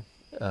gallon.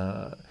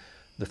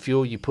 The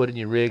fuel you put in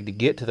your rig to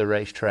get to the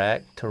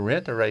racetrack, to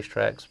rent the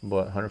racetrack's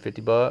what,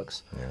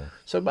 $150. Yeah.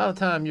 So by the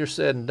time you're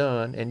said and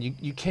done, and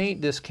you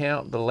can't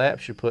discount the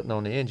laps you're putting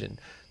on the engine.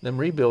 Them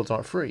rebuilds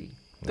aren't free.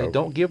 They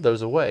don't give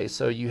those away.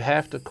 So you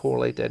have to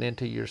correlate that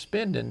into your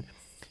spending,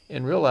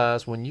 and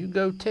realize when you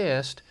go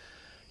test,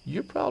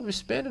 you're probably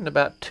spending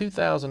about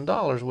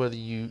 $2,000, whether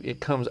it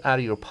comes out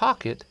of your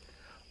pocket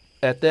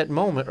at that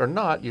moment or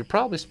not. You're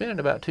probably spending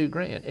about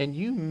 $2,000, and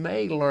you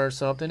may learn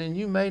something, and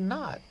you may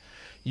not.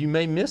 You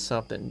may miss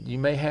something. You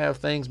may have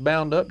things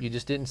bound up. You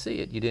just didn't see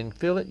it. You didn't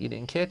feel it. You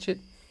didn't catch it,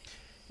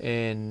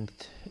 and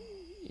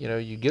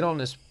you get on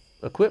this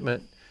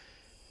equipment,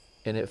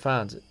 and it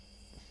finds it.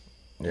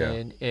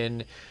 Yeah.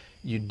 And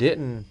you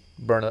didn't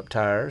burn up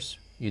tires.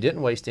 You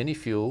didn't waste any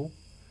fuel.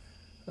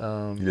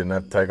 You didn't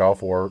have to take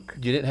off work.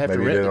 You didn't have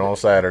Maybe to rent you did it on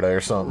Saturday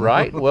or something.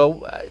 Right.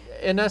 Well,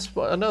 and that's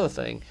another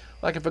thing.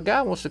 Like if a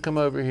guy wants to come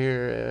over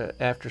here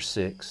after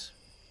 6,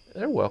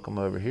 they're welcome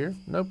over here.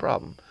 No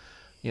problem.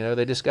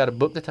 They just got to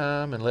book the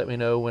time and let me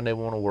know when they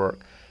want to work,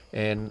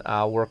 and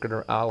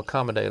I'll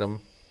accommodate them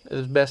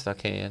as best I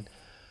can.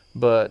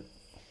 But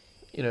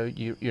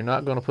you're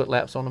not going to put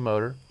laps on the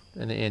motor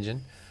and the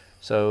engine,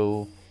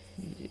 so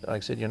like I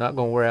said, you're not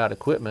going to wear out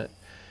equipment.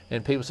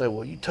 And people say,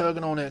 well, you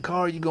tugging on that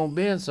car, you going to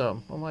bend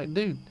something. I'm like,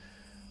 dude,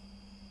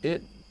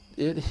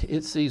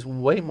 it sees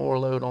way more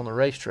load on the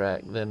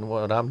racetrack than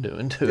what I'm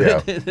doing to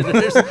it.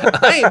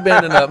 I ain't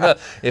bending up.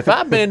 If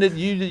I bend it,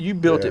 you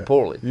built it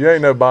poorly. You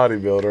ain't no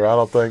bodybuilder. I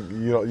don't think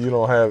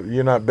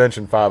you're not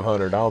benching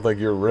 500. I don't think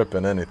you're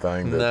ripping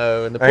anything.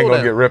 No, and the ain't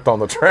gonna get ripped on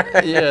the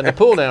track. Yeah, and the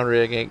pull down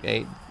rig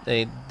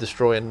ain't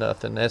destroying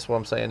nothing. That's what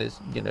I'm saying is,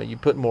 you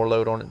put more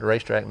load on it at the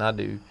racetrack than I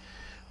do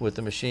with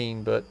the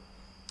machine, but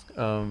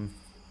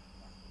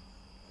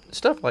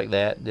stuff like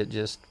that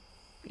just,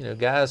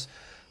 guys,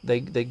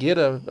 they get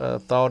a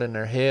thought in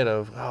their head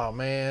of, oh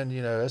man,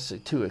 that's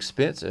too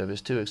expensive.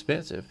 It's too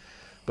expensive.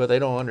 But they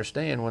don't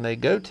understand when they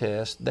go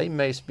test, they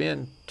may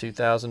spend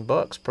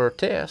 $2,000 per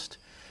test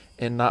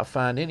and not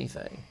find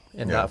anything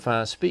and not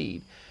find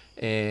speed.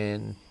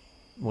 And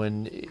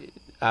when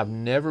I've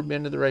never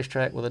been to the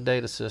racetrack with a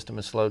data system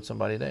and slowed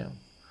somebody down.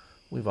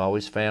 we've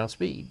always found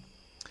speed.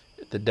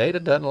 The data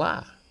doesn't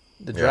lie.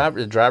 The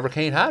driver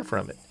can't hide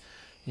from it.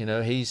 You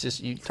know, he's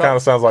just kind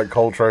of sounds like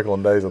Cold Trickle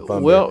and Days of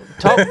Thunder. Well,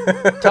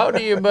 talk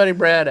to your buddy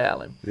Brad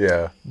Allen.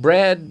 Yeah.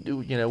 Brad,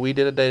 you know, we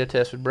did a data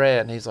test with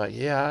Brad, and he's like,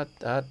 "Yeah,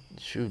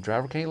 shoot,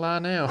 driver can't lie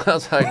now." I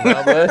was like,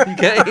 "No, bud, you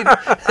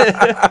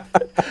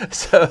can't."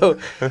 So,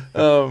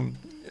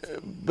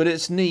 but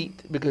it's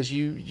neat because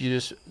you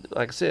just,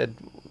 like I said,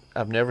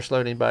 I've never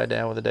slowed anybody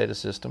down with a data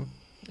system,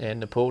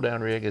 and the pull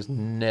down rig has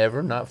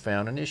never not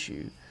found an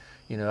issue.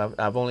 You know,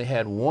 I've only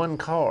had one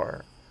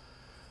car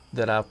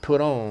that I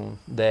put on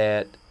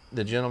that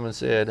the gentleman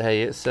said,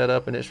 "Hey, it's set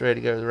up and it's ready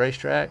to go to the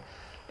racetrack,"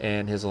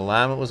 and his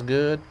alignment was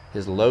good,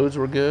 his loads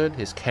were good,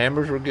 his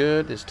cambers were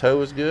good, his tow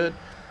was good.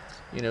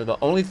 You know, the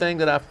only thing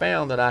that I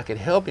found that I could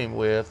help him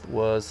with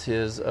was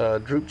his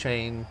droop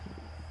chain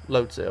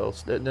load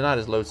cells. Not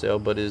his load cell,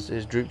 but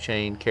his droop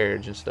chain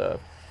carriage and stuff.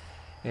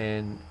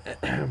 And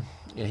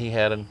he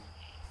had an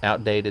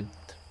outdated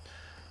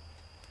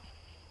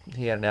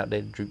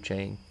droop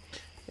chain,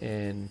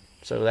 and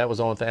so that was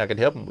the only thing I could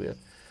help him with.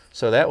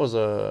 So that was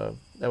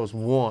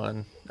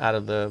one out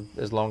of the,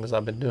 as long as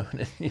I've been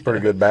doing it. Pretty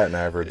good batting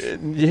average.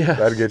 Yeah,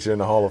 that'd get you in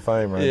the Hall of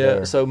Fame right there.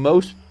 Yeah. So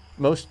most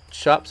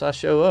shops I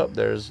show up,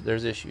 there's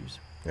issues.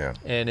 Yeah.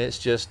 And it's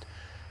just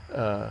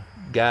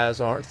guys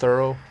aren't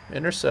thorough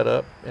in their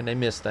setup and they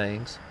miss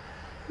things.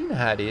 You know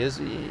how it is.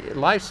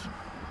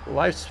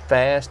 Life's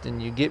fast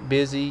and you get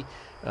busy.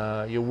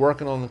 You're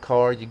working on the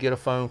car, you get a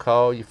phone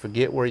call, you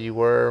forget where you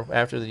were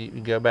after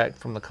you go back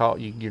from the call.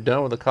 You're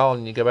done with the call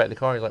and you go back to the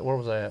car, you're like, where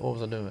was I at? What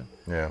was I doing?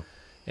 Yeah.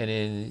 And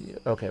then,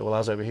 okay, well, I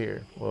was over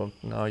here. Well,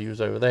 no, you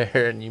was over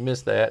there and you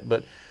missed that.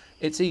 But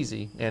it's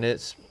easy, and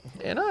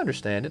I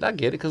understand it. I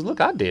get it because,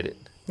 look, I did it.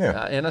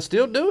 Yeah. And I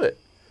still do it.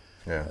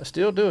 Yeah. I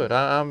still do it.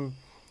 I've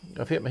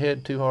hit my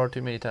head too hard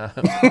too many times.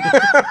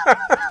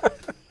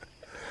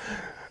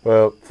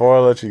 Well, before I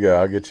let you go,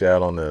 I'll get you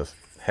out on this.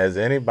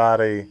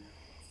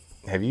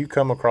 Have you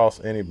come across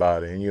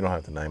anybody, and you don't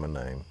have to name a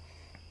name,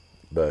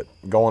 but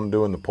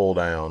doing the pull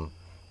down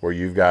where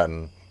you've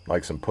gotten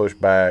like some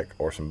pushback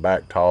or some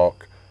back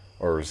talk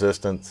or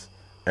resistance,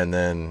 and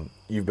then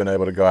you've been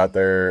able to go out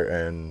there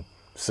and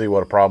see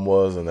what a problem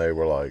was, and they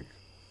were like,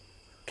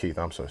 "Keith,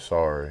 I'm so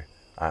sorry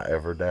I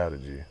ever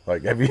doubted you."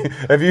 Like, have you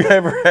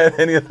ever had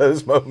any of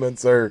those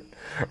moments, or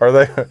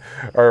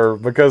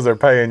because they're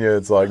paying you,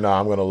 it's like, "No,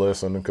 I'm going to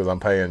listen because I'm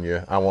paying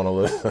you. I want to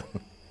listen."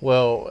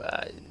 Well,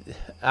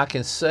 I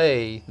can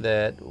say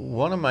that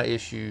one of my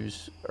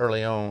issues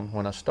early on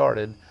when I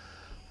started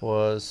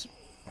was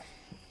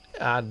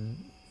I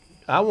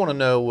want to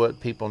know what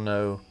people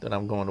know that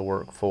I'm going to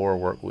work for or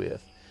work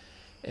with.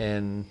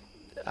 And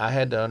I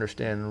had to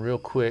understand real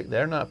quick,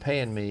 they're not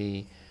paying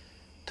me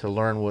to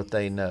learn what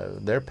they know.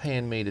 They're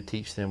paying me to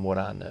teach them what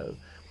I know.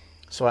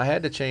 So I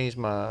had to change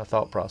my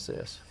thought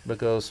process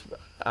because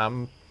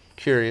I'm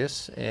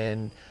curious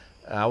and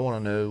I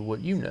want to know what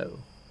you know.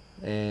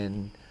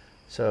 And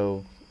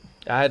so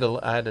I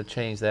had to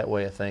change that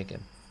way of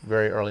thinking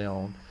very early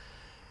on.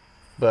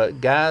 But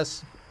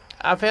guys,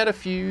 I've had a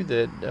few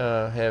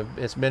that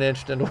it's been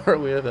interesting to work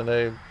with, and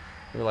they're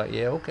like,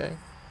 "Yeah, okay,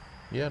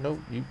 yeah, no,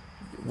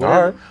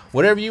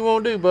 whatever you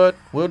want to do, bud,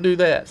 we'll do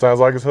that." Sounds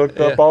like it's hooked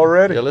up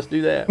already. Yeah, let's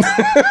do that.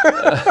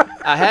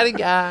 I had a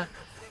guy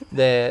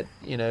that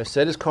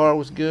said his car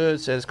was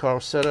good, said his car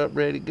was set up,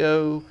 ready to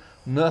go,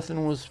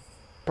 nothing was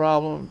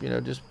problem,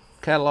 just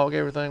catalog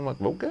everything. I'm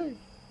like, okay.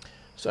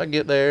 So I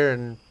get there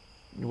and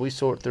we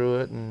sort through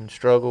it and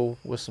struggle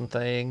with some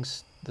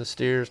things. The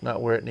steer's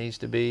not where it needs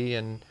to be,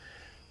 and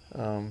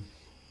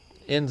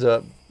ends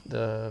up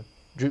the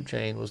droop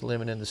chain was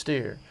limiting the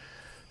steer.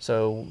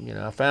 So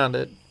I found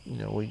it.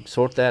 We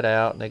sort that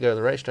out, and they go to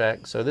the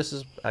racetrack. So this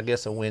is, I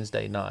guess, a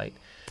Wednesday night,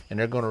 and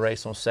they're going to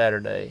race on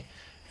Saturday.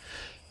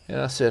 And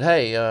I said,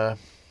 "Hey,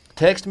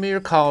 text me or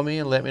call me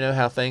and let me know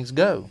how things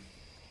go."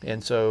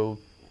 And so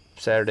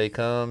Saturday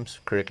comes,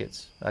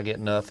 crickets. I get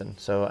nothing.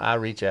 So I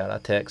reach out. I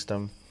text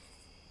them.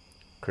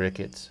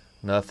 Crickets.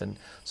 Nothing.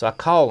 So I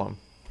call them,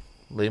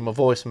 leave them a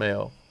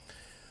voicemail.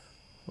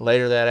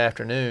 Later that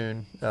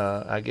afternoon,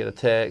 I get a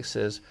text,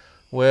 says,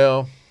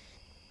 "Well,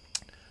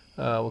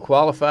 we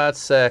qualified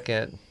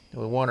second.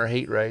 We won our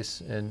heat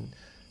race." And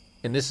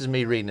this is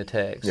me reading the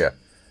text. Yeah.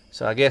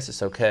 So I guess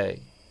it's okay.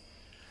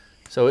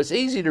 So it's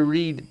easy to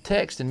read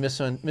text and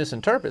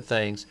misinterpret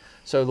things.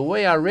 So the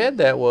way I read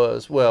that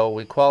was, well,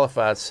 we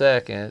qualified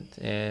second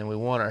and we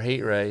won our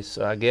heat race,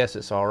 so I guess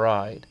it's all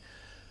right.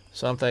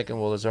 So I'm thinking,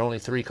 well, is there only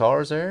 3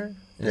 cars there?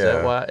 Is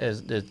that why?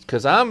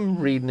 Because I'm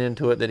reading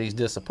into it that he's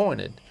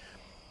disappointed.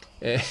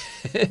 And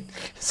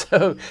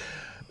so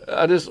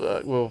I just,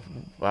 I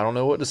don't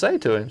know what to say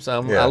to him.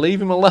 So I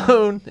leave him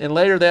alone, and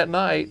later that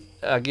night,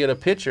 I get a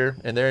picture,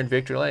 and they're in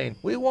Victory Lane.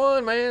 "We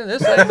won, man.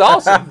 This thing's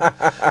awesome."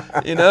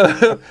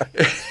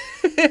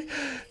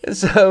 And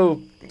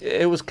so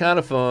it was kind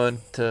of fun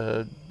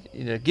to,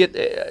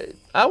 get.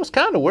 I was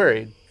kind of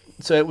worried,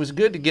 so it was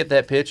good to get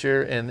that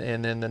picture and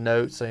then the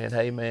note saying,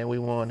 "Hey, man, we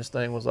won. This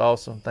thing was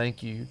awesome.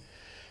 Thank you."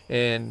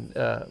 And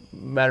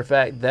matter of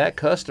fact, that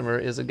customer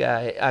is a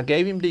guy. I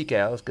gave him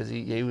decals because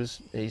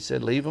he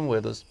said leave them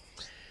with us,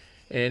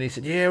 and he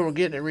said, yeah, we're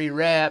getting it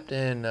rewrapped,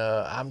 and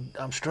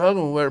I'm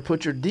struggling whether to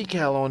put your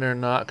decal on there or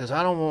not because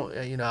I don't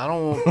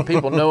want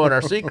people knowing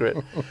our secret.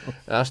 And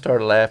I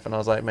started laughing. I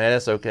was like, man,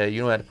 that's okay.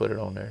 You don't have to put it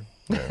on there.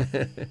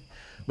 Yeah.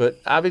 But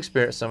I've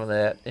experienced some of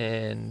that,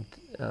 and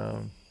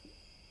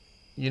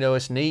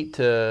it's neat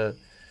to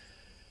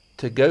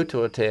go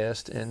to a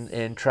test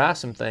and try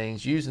some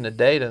things using the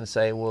data and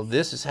say, well,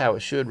 this is how it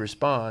should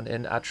respond.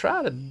 And I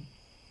try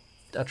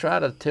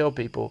to tell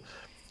people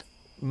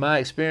my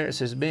experience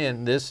has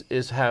been this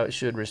is how it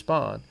should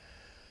respond.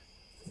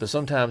 But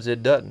sometimes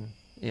it doesn't.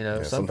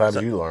 Sometimes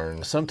you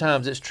learn.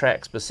 Sometimes it's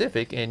track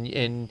specific, and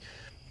you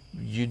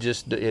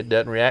it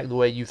doesn't react the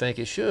way you think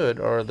it should,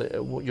 or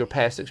your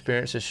past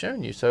experience has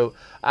shown you. So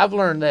I've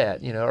learned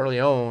that.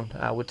 Early on,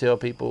 I would tell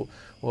people,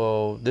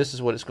 well, this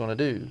is what it's going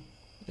to do.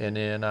 And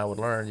then I would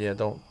learn,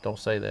 don't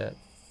say that.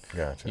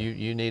 Gotcha.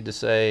 You need to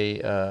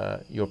say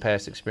your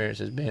past experience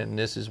has been,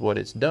 this is what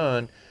it's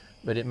done,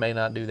 but it may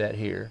not do that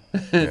here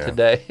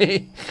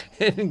today.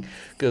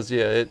 Because,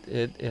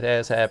 it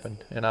has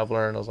happened. And I've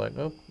learned, I was like,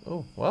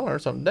 well, I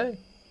learned something today.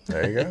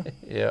 There you go.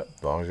 Yeah.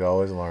 As long as you're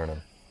always learning.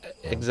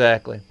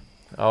 Exactly.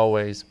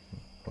 Always.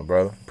 Well,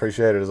 brother,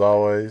 appreciate it as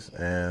always.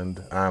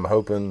 And I'm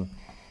hoping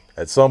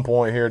at some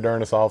point here during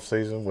this off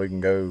season we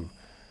can go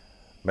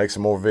make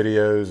some more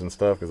videos and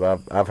stuff, because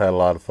I've had a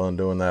lot of fun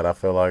doing that. I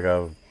feel like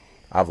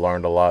I've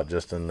learned a lot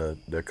just in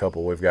the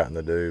couple we've gotten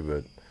to do.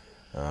 But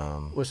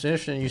well, it's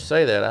interesting you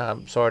say that.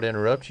 I'm sorry to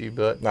interrupt you,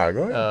 but no,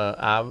 go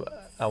ahead.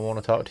 I want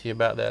to talk to you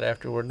about that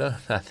after we're done.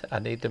 I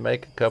need to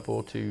make a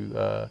couple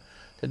to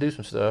do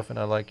some stuff, and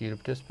I'd like you to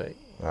participate.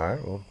 All right,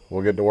 well,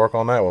 we'll get to work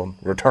on that. We'll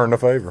return the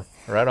favor.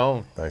 Right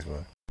on. Thanks,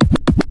 man.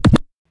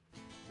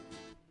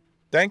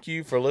 Thank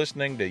you for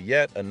listening to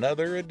yet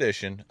another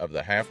edition of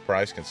the Half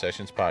Price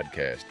Concessions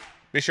Podcast.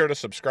 Be sure to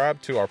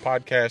subscribe to our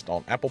podcast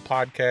on Apple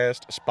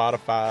Podcast,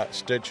 Spotify,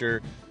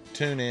 Stitcher,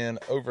 TuneIn,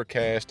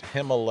 Overcast,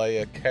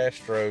 Himalaya,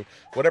 Castro,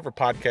 whatever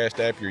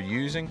podcast app you're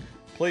using.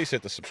 Please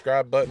hit the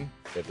subscribe button.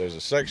 If there's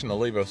a section to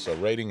leave us a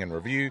rating and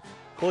review,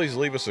 please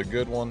leave us a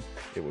good one.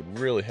 It would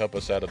really help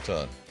us out a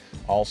ton.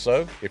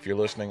 Also, if you're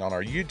listening on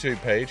our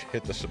YouTube page,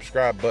 hit the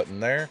subscribe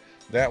button there.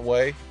 That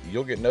way,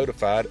 you'll get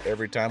notified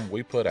every time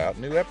we put out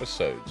new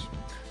episodes.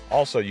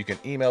 Also, you can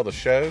email the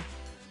show.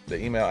 The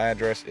email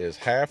address is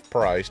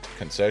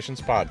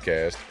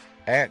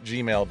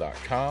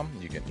halfpriceconcessionspodcast@gmail.com.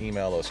 You can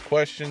email us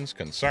questions,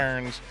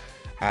 concerns,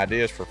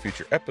 ideas for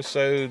future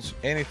episodes,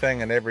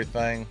 anything and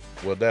everything.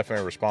 We'll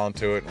definitely respond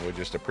to it, and we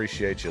just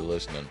appreciate you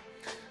listening.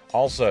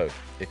 Also,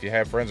 if you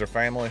have friends or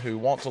family who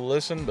want to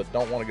listen but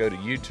don't want to go to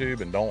YouTube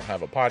and don't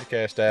have a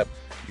podcast app,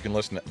 you can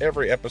listen to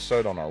every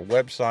episode on our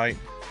website.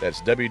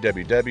 That's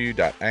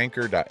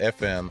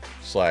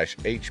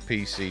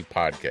www.anchor.fm/HPC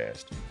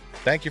podcast.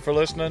 Thank you for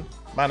listening.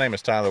 My name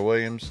is Tyler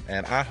Williams,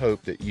 and I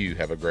hope that you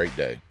have a great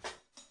day.